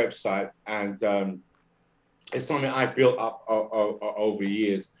my website, and it's something I built up over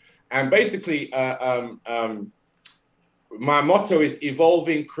years. And basically, my motto is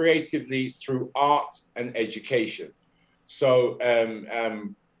evolving creatively through art and education. So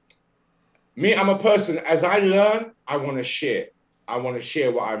I'm a person, as I learn, I want to share. I want to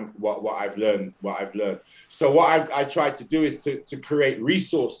share what I've learned. So what I try to do is to create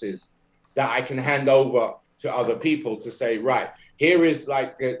resources that I can hand over to other people to say, right, here is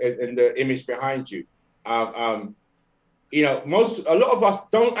like in the image behind you. You know, a lot of us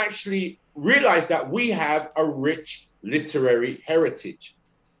don't actually realize that we have a rich literary heritage.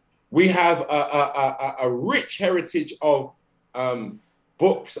 We have a rich heritage of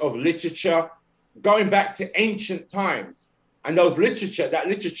books, of literature, going back to ancient times. And that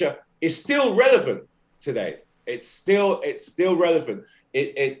literature is still relevant today. It's still relevant.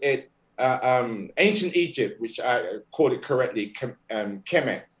 Ancient Egypt, which I called it correctly,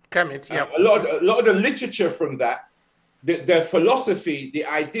 Kemet. Kemet, yeah. A lot of the literature from that, the philosophy, the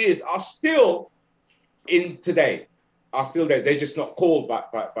ideas are still in today. Are still there. They're just not called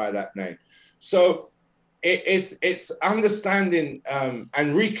by that name. So it's understanding and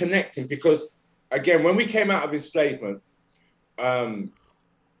reconnecting, because again, when we came out of enslavement,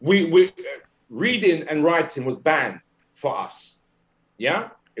 we reading and writing was banned for us.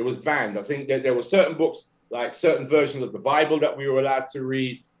 Yeah, it was banned. I think that there were certain books, like certain versions of the Bible, that we were allowed to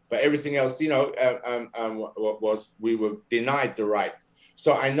read, but everything else, you know, we were denied the right.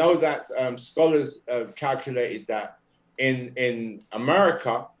 So I know that scholars have calculated that in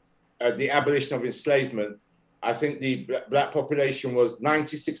America, the abolition of enslavement, I think the black population was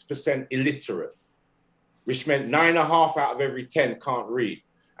 96% illiterate, which meant 9.5 out of every 10 can't read.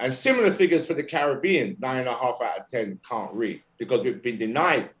 And similar figures for the Caribbean, 9.5 out of 10 can't read, because we've been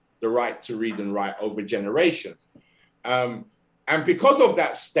denied the right to read and write over generations. And because of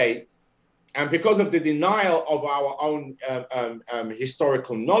that state, and because of the denial of our own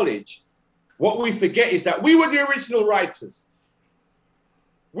historical knowledge, what we forget is that we were the original writers.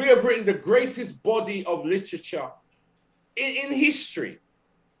 We have written the greatest body of literature in history.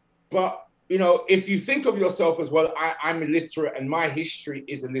 But if you think of yourself as, well, I'm illiterate and my history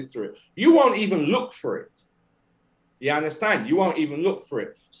is illiterate, you won't even look for it. You understand? You won't even look for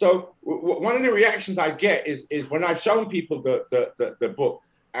it. So one of the reactions I get is when I've shown people the book,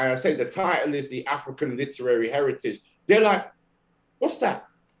 and I say the title is The African Literary Heritage, they're like, what's that?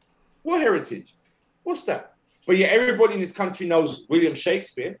 What heritage? What's that? But yet everybody in this country knows William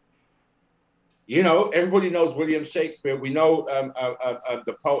Shakespeare. Everybody knows William Shakespeare. We know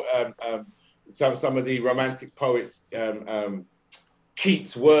some of the romantic poets,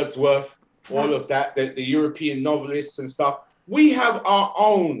 Keats, Wordsworth, all of that, the European novelists and stuff. We have our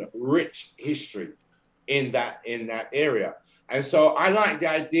own rich history in that area. And so I like the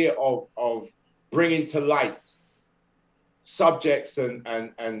idea of bringing to light subjects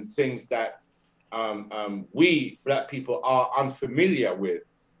and things that we Black people are unfamiliar with,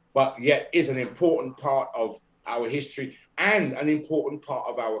 but yet is an important part of our history and an important part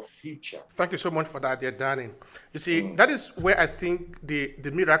of our future. Thank you so much for that, dear Danny. You see, that is where I think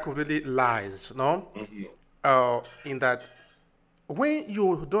the miracle really lies, no? Mm-hmm. In that when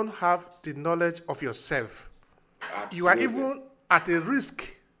you don't have the knowledge of yourself, absolutely, you are even at a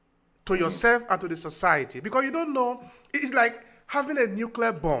risk to yourself and to the society, because you don't know. It's like having a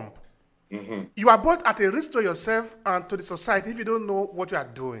nuclear bomb. Mm-hmm. You are both at a risk to yourself and to the society if you don't know what you are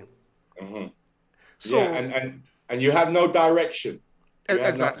doing. Mm-hmm. So, and you have no direction.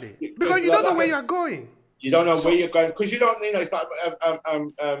 Exactly. Because you don't know where you're going. You don't know where you're going because you don't. It's like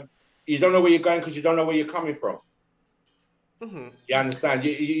you don't know where you're going because you don't know where you're coming from. Mm-hmm. You understand?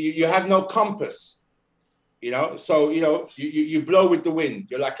 You have no compass. So you blow with the wind.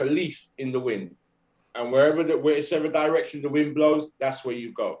 You're like a leaf in the wind, and whichever direction the wind blows, that's where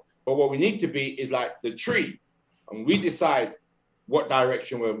you go. But what we need to be is like the tree, and we decide what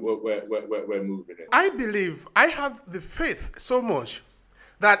direction we're moving in. I believe, I have the faith so much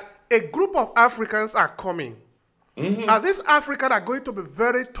that a group of Africans are coming. Mm-hmm. And these Africans are going to be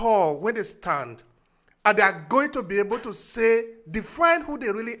very tall when they stand. And they are going to be able to define who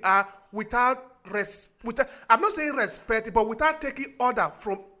they really are without, I'm not saying respect, but without taking order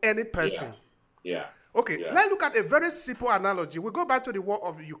from any person. Yeah. Okay, let's look at a very simple analogy. We go back to the war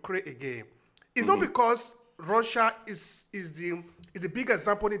of Ukraine again. It's not because Russia is the big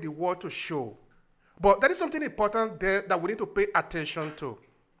example in the world to show, but there is something important there that we need to pay attention to.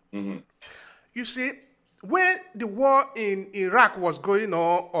 Mm-hmm. You see, when the war in Iraq was going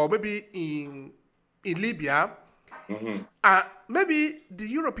on, or maybe in Libya, maybe the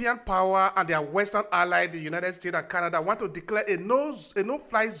European power and their Western ally, the United States and Canada, want to declare a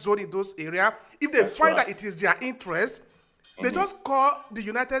no-fly zone in those areas. If they find that it is their interest, they just call the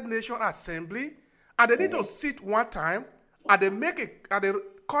United Nations Assembly, and they need to sit one time, and they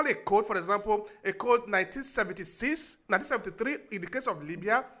call a code, for example, a code 1976, 1973, in the case of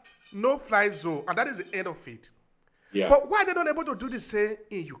Libya, no-fly zone, and that is the end of it. Yeah. But why are they not able to do the same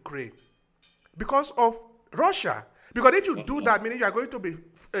in Ukraine? Because of Russia. Because if you do that, meaning you are going to be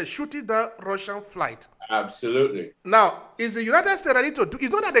shooting the Russian flight. Absolutely. Now, is the United States ready to do?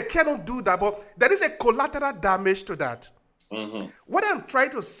 It's not that they cannot do that, but there is a collateral damage to that. Mm-hmm. What I'm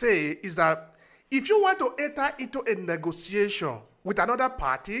trying to say is that if you want to enter into a negotiation with another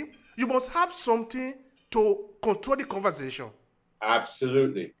party, you must have something to control the conversation.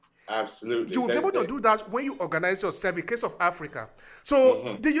 Absolutely. Absolutely. You will be able to do that when you organize yourself, in case of Africa.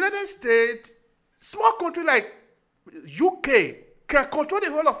 So the United States, small country like UK, can control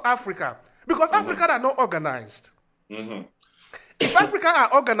the whole of Africa because Africa are not organized. Mm-hmm. If Africa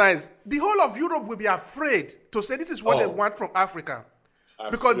are organized, the whole of Europe will be afraid to say this is what they want from Africa.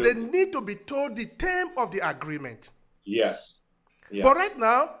 Absolutely. Because they need to be told the term of the agreement. Yes. But right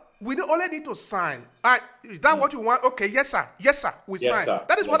now, we only need to sign. Is that what you want? Okay, yes, sir. Yes, sir. We sign. Sir.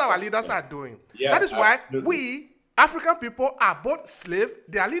 That is what our leaders are doing. Yes, that is why we, African people, are both slave.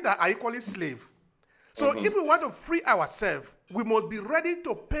 Their leaders are equally slave. So if we want to free ourselves, we must be ready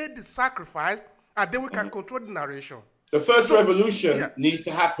to pay the sacrifice, and then we can control the narration. The first revolution needs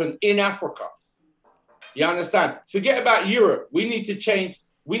to happen in Africa. You understand? Forget about Europe. We need to change.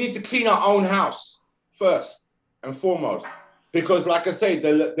 We need to clean our own house first and foremost. Because, like I say,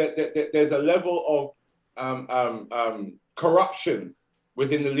 there's a level of corruption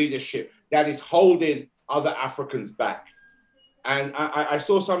within the leadership that is holding other Africans back. And I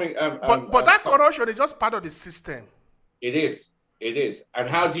saw something. But that corruption is just part of the system. It is. It is. And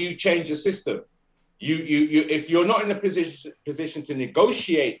how do you change the system? You if you're not in a position to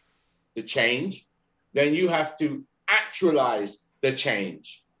negotiate the change, then you have to actualize the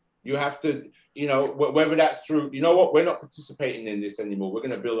change. You have to, whether that's through, we're not participating in this anymore. We're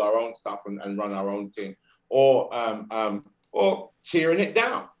going to build our own stuff and run our own thing, or tearing it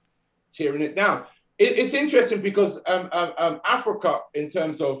down. tearing it down. It's interesting because Africa, in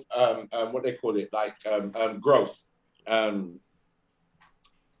terms of what they call it, like growth,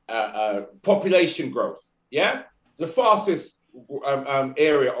 population growth, yeah, the fastest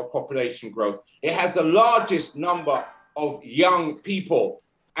area of population growth. It has the largest number of young people,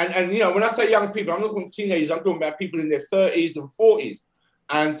 and you know, when I say young people, I'm not talking teenagers. I'm talking about people in their 30s and 40s,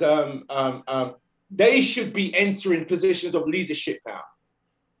 and they should be entering positions of leadership now.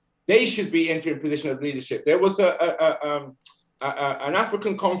 They should be entering positions of leadership. There was an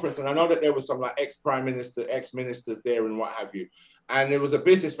African conference, and I know that there was some like ex-prime minister, ex-ministers there and what have you. And there was a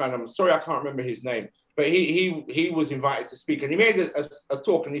businessman, I'm sorry, I can't remember his name, but he was invited to speak, and he made a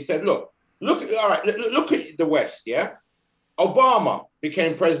talk, and he said, look at the West, yeah? Obama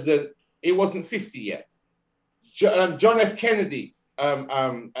became president, he wasn't 50 yet. John F. Kennedy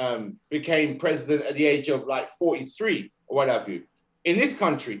became president at the age of like 43 or what have you. In this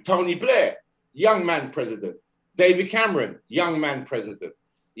country, Tony Blair, young man president. David Cameron, young man president.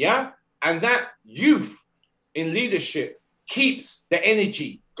 Yeah? And that youth in leadership keeps the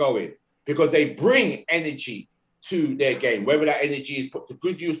energy going because they bring energy to their game, whether that energy is put to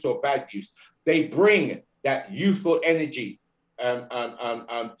good use or bad use. They bring that youthful energy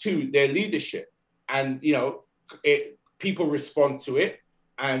to their leadership. And, you know, people respond to it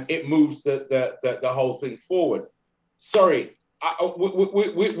and it moves the whole thing forward. Sorry.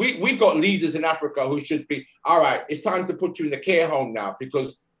 We got leaders in Africa who should be, all right, it's time to put you in the care home now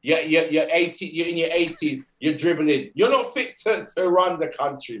because you're in your 80s, you're dribbling. You're not fit to run the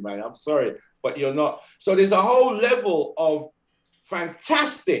country, man. I'm sorry, but you're not. So there's a whole level of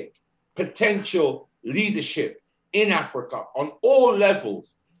fantastic potential leadership in Africa on all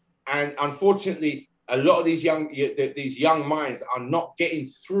levels. And unfortunately, a lot of these young minds are not getting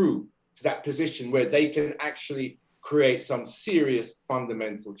through to that position where they can actually create some serious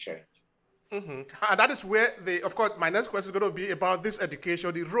fundamental change. Mm-hmm. And that is where of course, my next question is going to be about this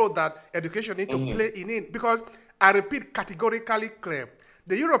education, the role that education needs to play in it. Because I repeat categorically clear,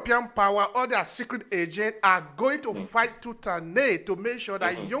 the European power or their secret agent are going to fight tooth and nail to make sure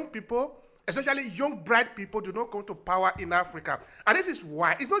that young people, especially young bright people, do not come to power in Africa. And this is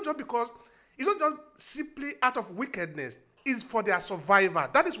why it's not just because, it's not just simply out of wickedness, it's for their survival.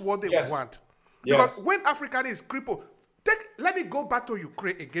 That is what they want. Because when Africa is crippled, let me go back to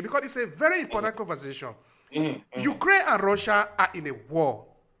Ukraine again, because it's a very important conversation. Ukraine and Russia are in a war.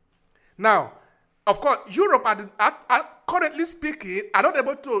 Now, of course, Europe are currently speaking, are not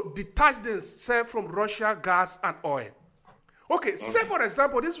able to detach themselves from Russia, gas, and oil. Okay, say for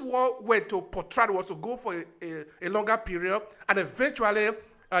example, this war were to protract, was to go for a longer period, and eventually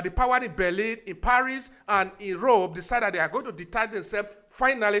the power in Berlin, in Paris, and in Rome decided they are going to detach themselves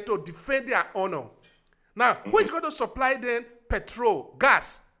finally to defend their honor. Now, who is going to supply them petrol,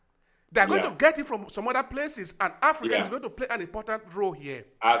 gas? They are going to get it from some other places, and Africa is going to play an important role here.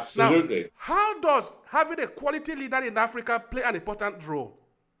 Absolutely. Now, how does having a quality leader in Africa play an important role?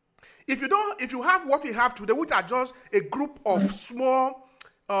 If you have what we have today, which are just a group of small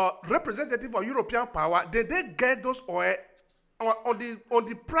representatives of European power, then they get those oil on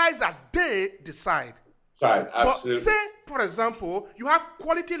the price that they decide. Right, absolutely. But say, for example, you have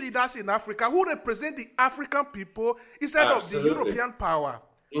quality leaders in Africa who represent the African people instead of the European power.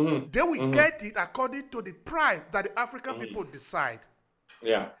 They will get it according to the price that the African people decide.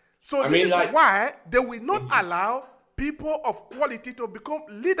 Yeah. So this is why they will not allow people of quality to become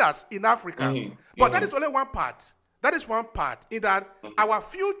leaders in Africa. But that is only one part. That is one part in that our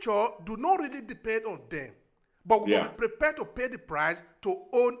future do not really depend on them. But we will be prepared to pay the price to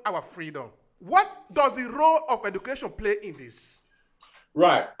own our freedom. What does the role of education play in this?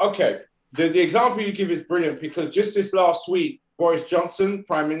 Right. Okay. The example you give is brilliant because just this last week, Boris Johnson,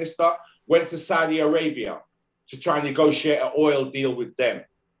 Prime Minister, went to Saudi Arabia to try and negotiate an oil deal with them.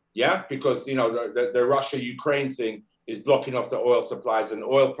 Yeah, because you know the Russia-Ukraine thing is blocking off the oil supplies, and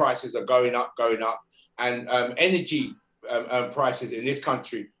oil prices are going up, and energy prices in this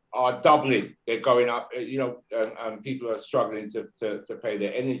country are doubling. They're going up. You know, people are struggling to pay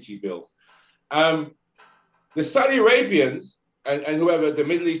their energy bills. The Saudi Arabians and whoever the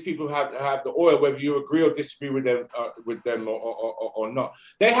Middle East people have the oil, whether you agree or disagree with them or not,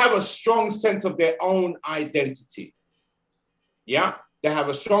 they have a strong sense of their own identity. Yeah, they have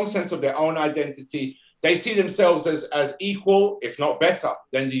a strong sense of their own identity. They see themselves as equal, if not better,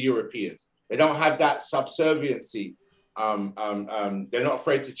 than the Europeans. They don't have that subserviency. They're not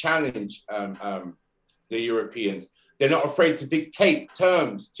afraid to challenge the Europeans. They're not afraid to dictate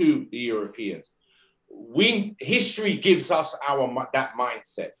terms to the Europeans. History gives us that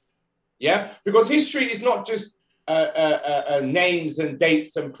mindset, yeah? Because history is not just names and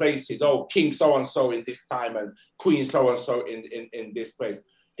dates and places. Oh, King so-and-so in this time and Queen so-and-so in this place.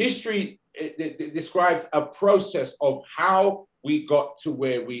 History it describes a process of how we got to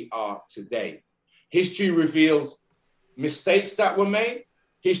where we are today. History reveals mistakes that were made.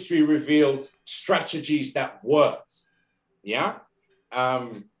 History reveals strategies that worked. Yeah.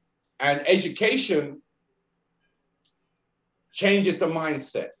 And education changes the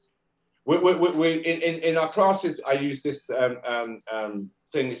mindset. In our classes, I use this thing.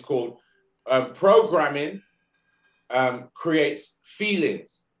 It's called programming creates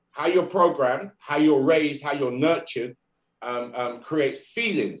feelings. How you're programmed, how you're raised, how you're nurtured creates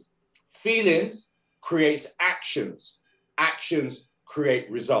feelings. Feelings creates actions. Actions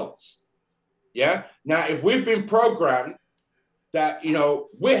create results. Yeah. Now, if we've been programmed that, you know,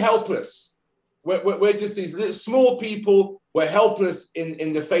 we're helpless. We're just these little small people. We're helpless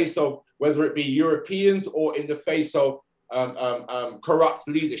in the face of whether it be Europeans or in the face of corrupt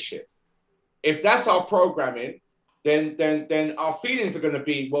leadership. If that's our programming, then our feelings are going to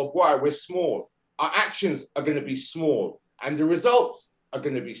be, well, boy, we're small. Our actions are going to be small, and the results are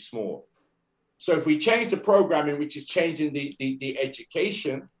going to be small. So if we change the programming, which is changing the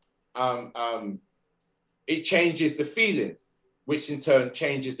education, it changes the feelings, which in turn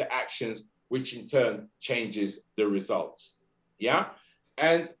changes the actions, which in turn changes the results. Yeah.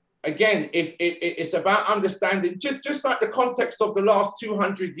 And again, if it's about understanding, just like the context of the last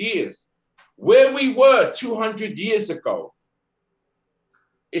 200 years, where we were 200 years ago,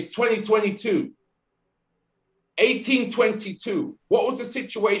 it's 2022. 1822, what was the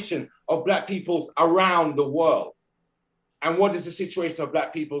situation of Black peoples around the world? And what is the situation of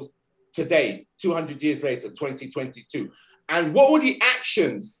Black peoples today, 200 years later, 2022? And what were the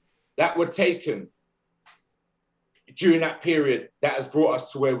actions that were taken during that period that has brought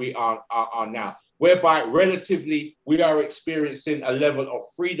us to where we are now, whereby relatively we are experiencing a level of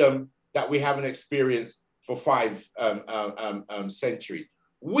freedom that we haven't experienced for 5 centuries.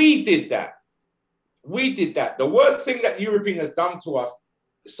 We did that. We did that. The worst thing that European has done to us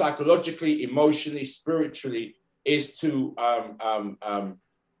psychologically, emotionally, spiritually is to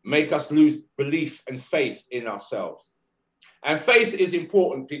make us lose belief and faith in ourselves. And faith is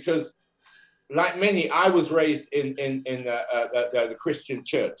important because, like many, I was raised in the Christian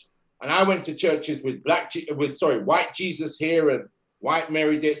church, and I went to churches with white Jesus here and white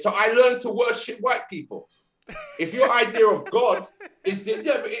Mary there. So I learned to worship white people. If your idea of God is,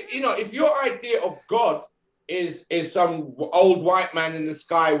 if your idea of God is some old white man in the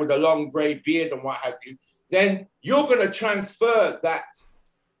sky with a long gray beard and what have you, then you're going to transfer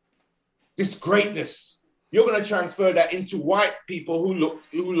this greatness. You're going to transfer that into white people who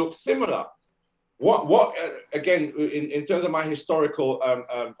look similar. Again, in terms of my historical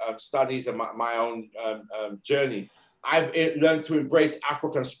studies and my own journey, I've learned to embrace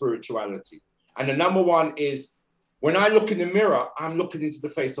African spirituality. And the number one is, when I look in the mirror, I'm looking into the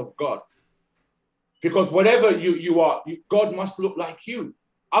face of God. Because whatever you are, God must look like you.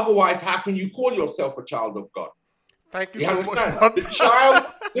 Otherwise, how can you call yourself a child of God? Thank you so much.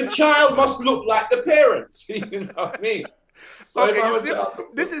 The child must look like the parents. You know what I mean? So okay,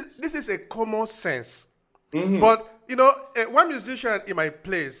 this is a common sense. Mm-hmm. But one musician in my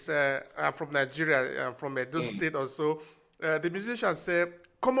place, I'm from Nigeria, from Edo State or so, the musician said,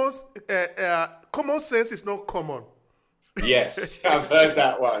 common sense is not common. Yes, I've heard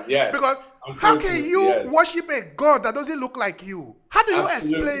that one. Yes. Because how can you worship a God that doesn't look like you? How do you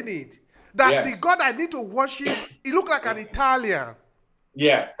explain it? That the God I need to worship, he look like an Italian.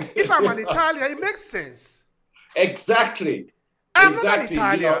 Yeah. If I'm an Italian, it makes sense. Exactly. I'm not an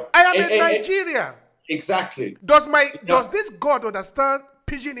Italian. I am a Nigerian. Exactly. Does this God understand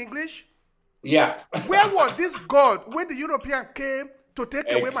Pidgin English? Yeah. Where was this God when the European came to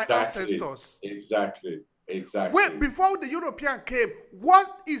take away my ancestors? Exactly. Before the European came, what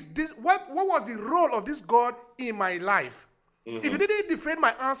is this? What was the role of this God in my life? Mm-hmm. If you didn't defend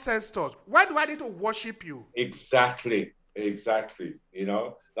my ancestors, why do I need to worship you? Exactly.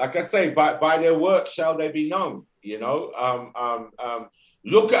 Like I say, by their work shall they be known.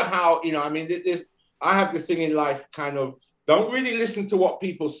 Look at how I have this thing in life, kind of, don't really listen to what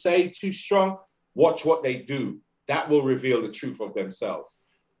people say too strong. Watch what they do. That will reveal the truth of themselves.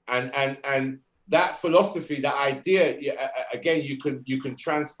 And that philosophy, that idea, again, you can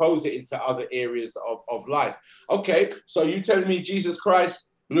transpose it into other areas of life. Okay, so you telling me Jesus Christ,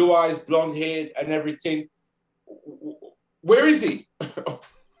 blue eyes, blonde hair, and everything. Where is he?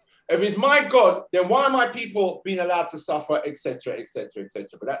 If he's my God, then why are my people being allowed to suffer, etc., etc.,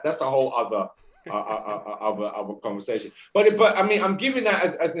 etc.? But that's a whole other conversation. But I mean, I'm giving that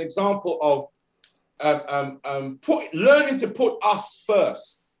as an example of learning to put us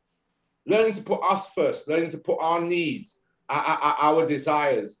first, learning to put our needs, our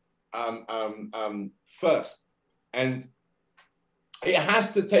desires first. And it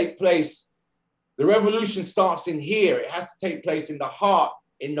has to take place. The revolution starts in here. It has to take place in the heart,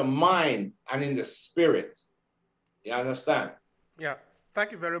 in the mind, and in the spirit. You understand? Yeah.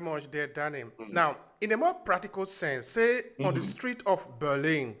 Thank you very much there, Danny. Now, in a more practical sense, say on the street of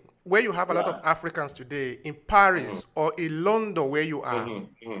Berlin, where you have a lot of Africans today, in Paris or in London where you are,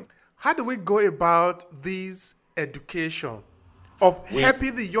 how do we go about this education of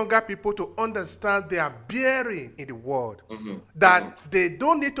helping the younger people to understand their bearing in the world? That they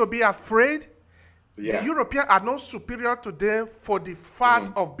don't need to be afraid. The Europeans are not superior to them for the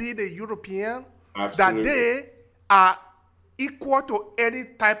fact of being a European. Absolutely. That they are equal to any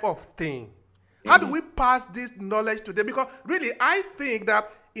type of thing. How do we pass this knowledge to them? Because really, I think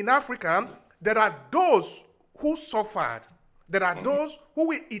that in Africa, there are those who suffered. There are those who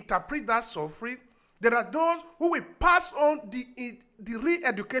will interpret that suffering. There are those who will pass on the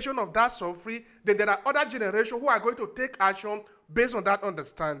re-education of that suffering. Then there are other generations who are going to take action based on that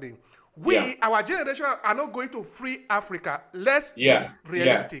understanding. Our generation, are not going to free Africa. Let's be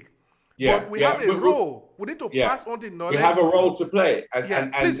realistic. But we have a role. We need to pass on the knowledge. We have a role to play.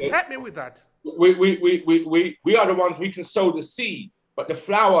 And please help me with that. We are the ones, we can sow the seed, but the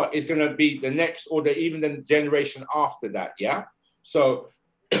flower is going to be the next or even the generation after that. Yeah. So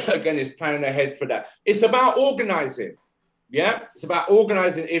again, it's planning ahead for that. It's about organizing. Yeah. It's about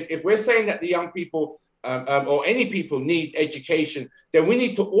organizing. If we're saying that the young people or any people need education, then we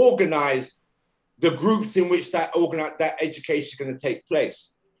need to organize the groups in which that education is going to take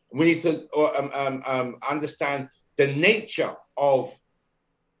place. We need to understand the nature of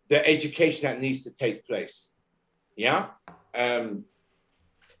the education that needs to take place. Yeah. And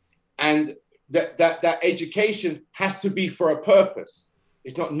that education has to be for a purpose.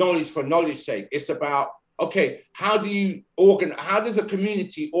 It's not knowledge for knowledge's sake. It's about, okay, how does a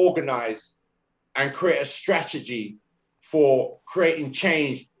community organize and create a strategy for creating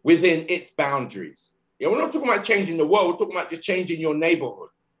change within its boundaries? Yeah, we're not talking about changing the world. We're talking about just changing your neighborhood.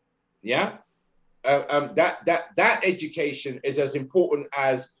 Yeah, that education is as important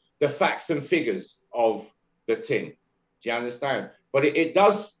as the facts and figures of the thing. Do you understand? But it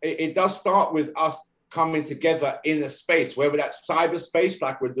does start with us coming together in a space, whether that's cyberspace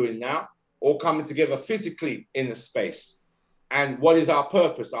like we're doing now, or coming together physically in a space. And what is our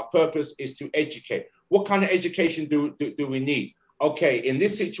purpose? Our purpose is to educate. What kind of education do we need? Okay, in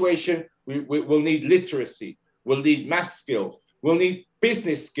this situation, we'll need literacy. We'll need math skills. We'll need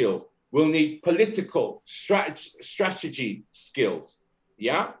business skills. We'll need political strategy skills.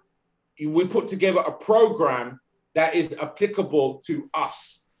 Yeah? We put together a program that is applicable to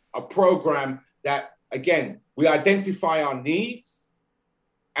us. A program that, again, we identify our needs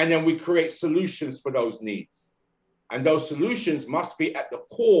and then we create solutions for those needs. And those solutions must be at the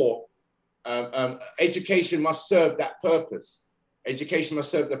core. Education must serve that purpose. Education must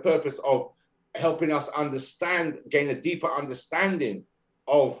serve the purpose of helping us understand, gain a deeper understanding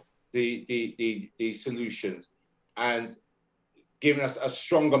of the solutions and giving us a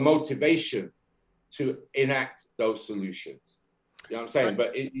stronger motivation to enact those solutions. You know what I'm saying?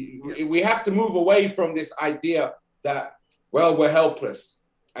 But we have to move away from this idea that, well, we're helpless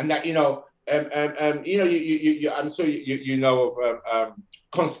and that, I'm sure you know of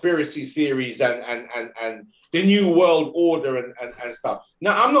conspiracy theories and the new world order and stuff.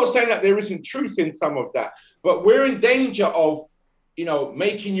 Now, I'm not saying that there isn't truth in some of that, but we're in danger of,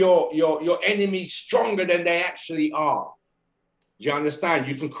 making your enemy stronger than they actually are. Do you understand?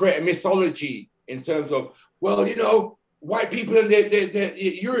 You can create a mythology in terms of, well, white people and the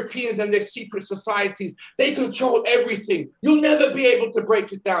Europeans and their secret societies, they control everything. You'll never be able to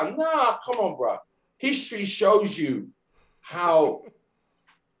break it down. Nah, come on, bro. History shows you how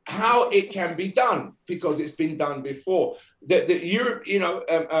it can be done because it's been done before.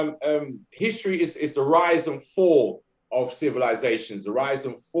 History is the rise and fall of civilizations, the rise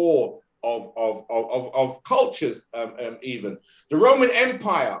and fall of cultures, even. The Roman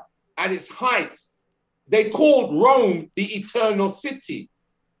Empire, at its height, they called Rome the Eternal City.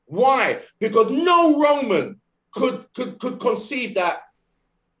 Why? Because no Roman could conceive that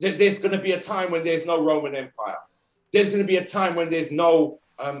there's going to be a time when there's no Roman Empire. There's going to be a time when there's no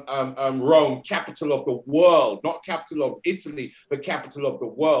Rome, capital of the world, not capital of Italy, but capital of the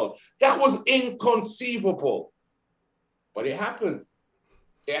world. That was inconceivable. But it happened.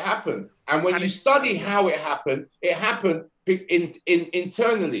 It happened. And when you study how it happened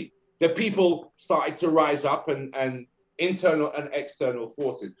internally. The people started to rise up and internal and external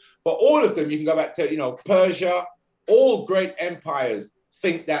forces. But all of them, you can go back to, Persia, all great empires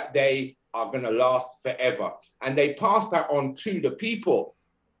think that they are going to last forever. And they pass that on to the people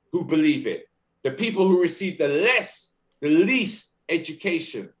who believe it. The people who receive the least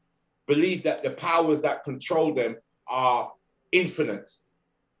education believe that the powers that control them are infinite.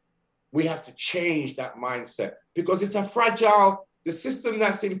 We have to change that mindset because the system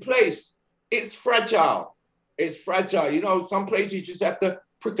that's in place, it's fragile. It's fragile. Some places you just have to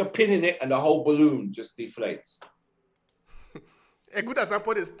prick a pin in it and the whole balloon just deflates. A good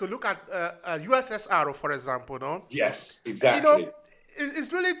example is to look at USSR, for example, no? Yes, exactly.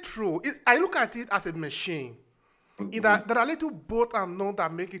 It's really true. I look at it as a machine. Mm-hmm. There are little both unknown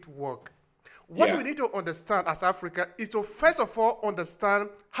that make it work. What we need to understand as Africa is to first of all understand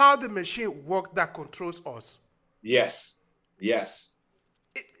how the machine works that controls us. Yes.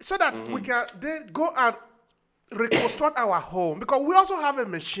 So that we can then go and reconstruct our home, because we also have a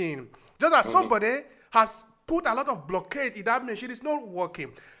machine. Just as somebody has put a lot of blockade in that machine, it's not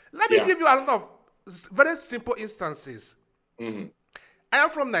working. Let me give you a lot of very simple instances. Mm-hmm. I am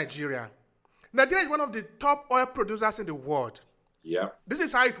from Nigeria. Nigeria is one of the top oil producers in the world. Yeah. This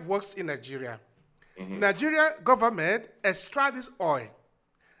is how it works in Nigeria. Mm-hmm. Nigeria government extract this oil.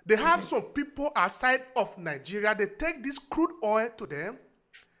 They have some people outside of Nigeria. They take this crude oil to them.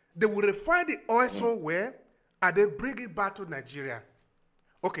 They will refine the oil somewhere and then bring it back to Nigeria.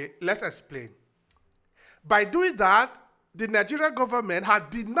 Okay, let's explain. By doing that, the Nigerian government had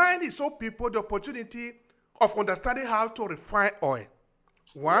denied its own people the opportunity of understanding how to refine oil.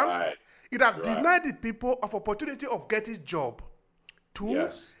 One, it have denied the people of opportunity of getting job. Two,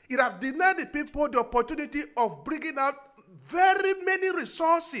 it have denied the people the opportunity of bringing out very many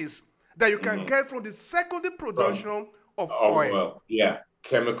resources that you can get from the secondary production of oil.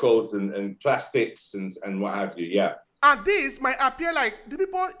 Chemicals and plastics and what have you, And this might appear like the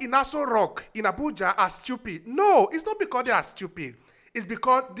people in Aso Rock, in Abuja, are stupid. No, it's not because they are stupid. It's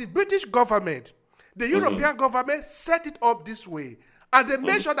because the British government, the European government set it up this way. And they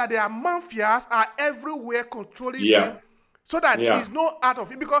make sure that their mafias are everywhere controlling them so that it's not out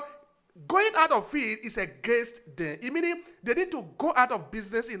of it. Because going out of it is against them. Meaning they need to go out of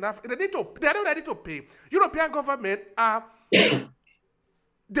business enough. They are not ready to pay. European government are...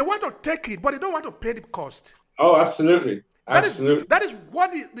 They want to take it, but they don't want to pay the cost. Oh, absolutely. That is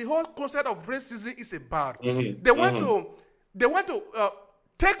what the whole concept of racism is about. They want to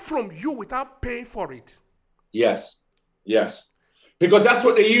take from you without paying for it. Yes. Because that's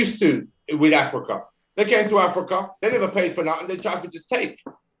what they used to with Africa. They came to Africa, they never paid for nothing, they tried to just take.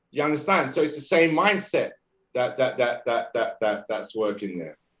 You understand? So it's the same mindset that's working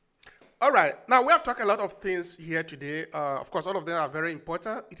there. All right. Now, we have talked a lot of things here today. Of course, all of them are very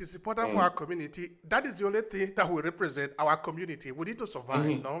important. It is important for our community. That is the only thing that will represent our community. We need to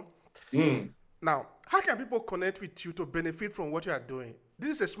survive, no? Now, how can people connect with you to benefit from what you are doing?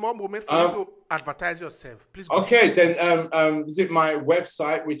 This is a small moment for you to advertise yourself. Please go ahead. Then visit my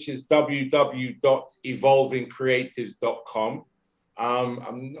website, which is www.evolvingcreatives.com.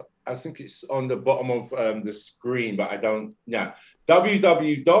 I think it's on the bottom of the screen, but I don't. Yeah,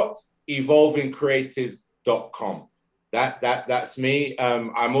 www.evolvingcreatives.com. That's me.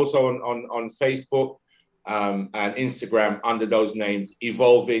 I'm also on Facebook and Instagram under those names,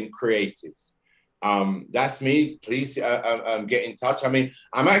 Evolving Creatives. That's me. Please get in touch. I mean,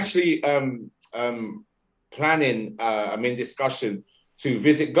 I'm actually planning. I'm in discussion to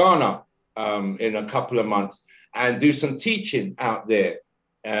visit Ghana in a couple of months and do some teaching out there.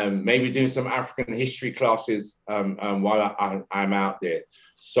 Maybe doing some African history classes while I'm out there.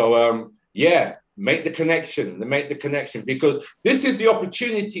 So make the connection. Because this is the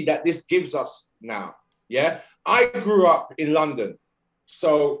opportunity that this gives us now. Yeah, I grew up in London,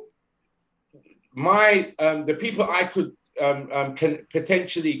 so the people I could can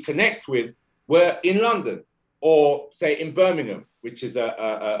potentially connect with were in London or say in Birmingham, which is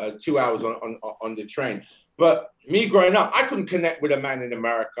a 2 hours on the train. But me growing up, I couldn't connect with a man in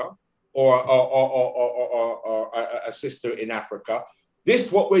America or a sister in Africa.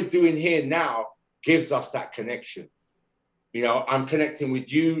 What we're doing here now gives us that connection. You know, I'm connecting with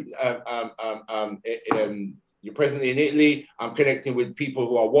you. You're presently in Italy. I'm connecting with people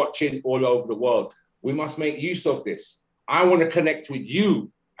who are watching all over the world. We must make use of this. I want to connect with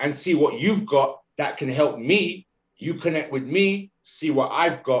you and see what you've got that can help me. You connect with me, see what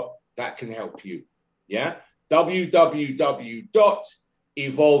I've got that can help you. Yeah.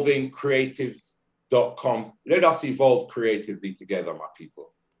 www.evolvingcreatives.com. Let us evolve creatively together, my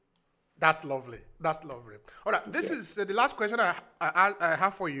people. That's lovely. All right. This is the last question I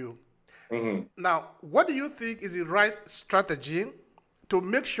have for you. Mm-hmm. Now, what do you think is the right strategy to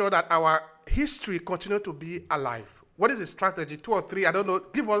make sure that our history continue to be alive? What is the strategy? 2 or 3? I don't know.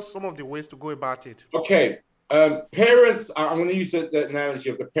 Give us some of the ways to go about it. Okay. Parents, I'm going to use the analogy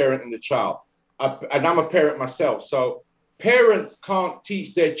of the parent and the child. And I'm a parent myself. So parents can't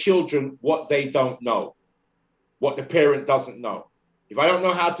teach their children what they don't know, what the parent doesn't know. If I don't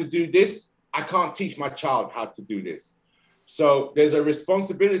know how to do this, I can't teach my child how to do this. So there's a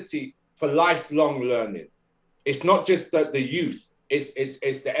responsibility for lifelong learning. It's not just the youth,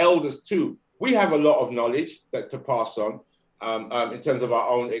 it's the elders too. We have a lot of knowledge to pass on in terms of our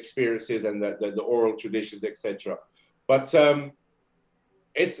own experiences and the oral traditions, etc. But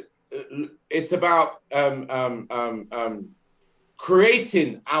it's about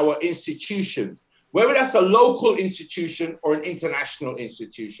creating our institutions, whether that's a local institution or an international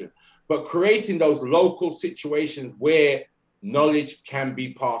institution, but creating those local situations where knowledge can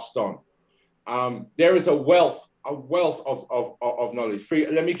be passed on. There is a wealth of knowledge.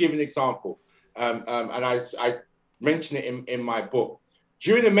 Let me give an example, and I mention it in my book.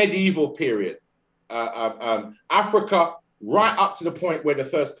 During the medieval period, Africa, right up to the point where the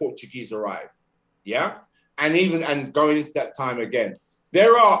first Portuguese arrived, and going into that time again,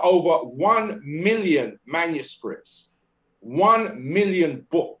 there are over 1 million manuscripts, 1 million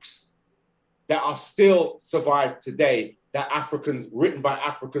books that are still survived today, that written by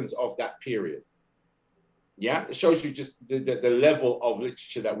Africans of that period. Yeah, it shows you just the level of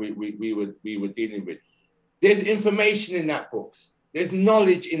literature that we were dealing with. There's information in that books. There's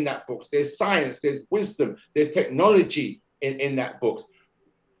knowledge in that books. There's science. There's wisdom. There's technology in that books.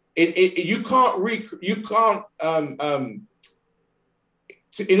 In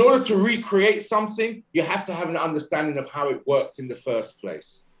order to recreate something, you have to have an understanding of how it worked in the first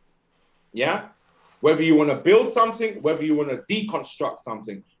place. Yeah. Whether you want to build something, whether you want to deconstruct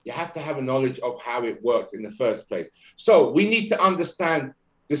something, you have to have a knowledge of how it worked in the first place. So we need to understand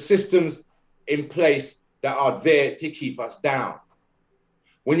the systems in place that are there to keep us down.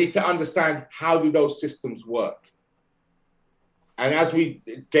 We need to understand how do those systems work. And as we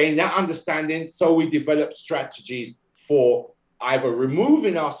gain that understanding, so we develop strategies for either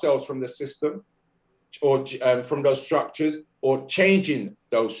removing ourselves from the system or from those structures, or changing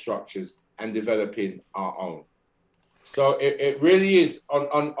those structures and developing our own. So it really is and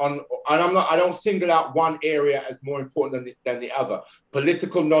I don't single out one area as more important than the other.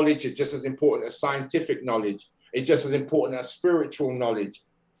 Political knowledge is just as important as scientific knowledge. It's just as important as spiritual knowledge.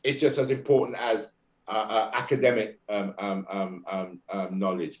 It's just as important as academic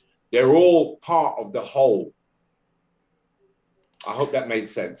knowledge. They're all part of the whole. I hope that made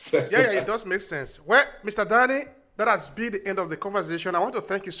sense. Yeah, it does make sense. Well, Mr. Danny, that has been the end of the conversation. I want to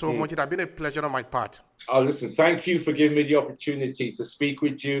thank you so much. It has been a pleasure on my part. Oh, listen, thank you for giving me the opportunity to speak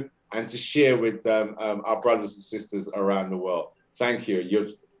with you and to share with our brothers and sisters around the world. Thank you.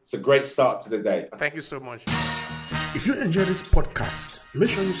 It's a great start to the day. Thank you so much. If you enjoy this podcast, make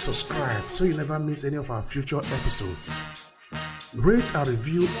sure you subscribe so you never miss any of our future episodes. Rate and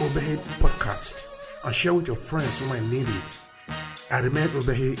review Obehi Podcast and share with your friends who might need it. I remain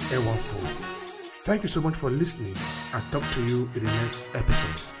Obehi Ewafo. Thank you so much for listening, and talk to you in the next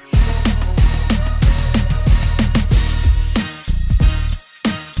episode.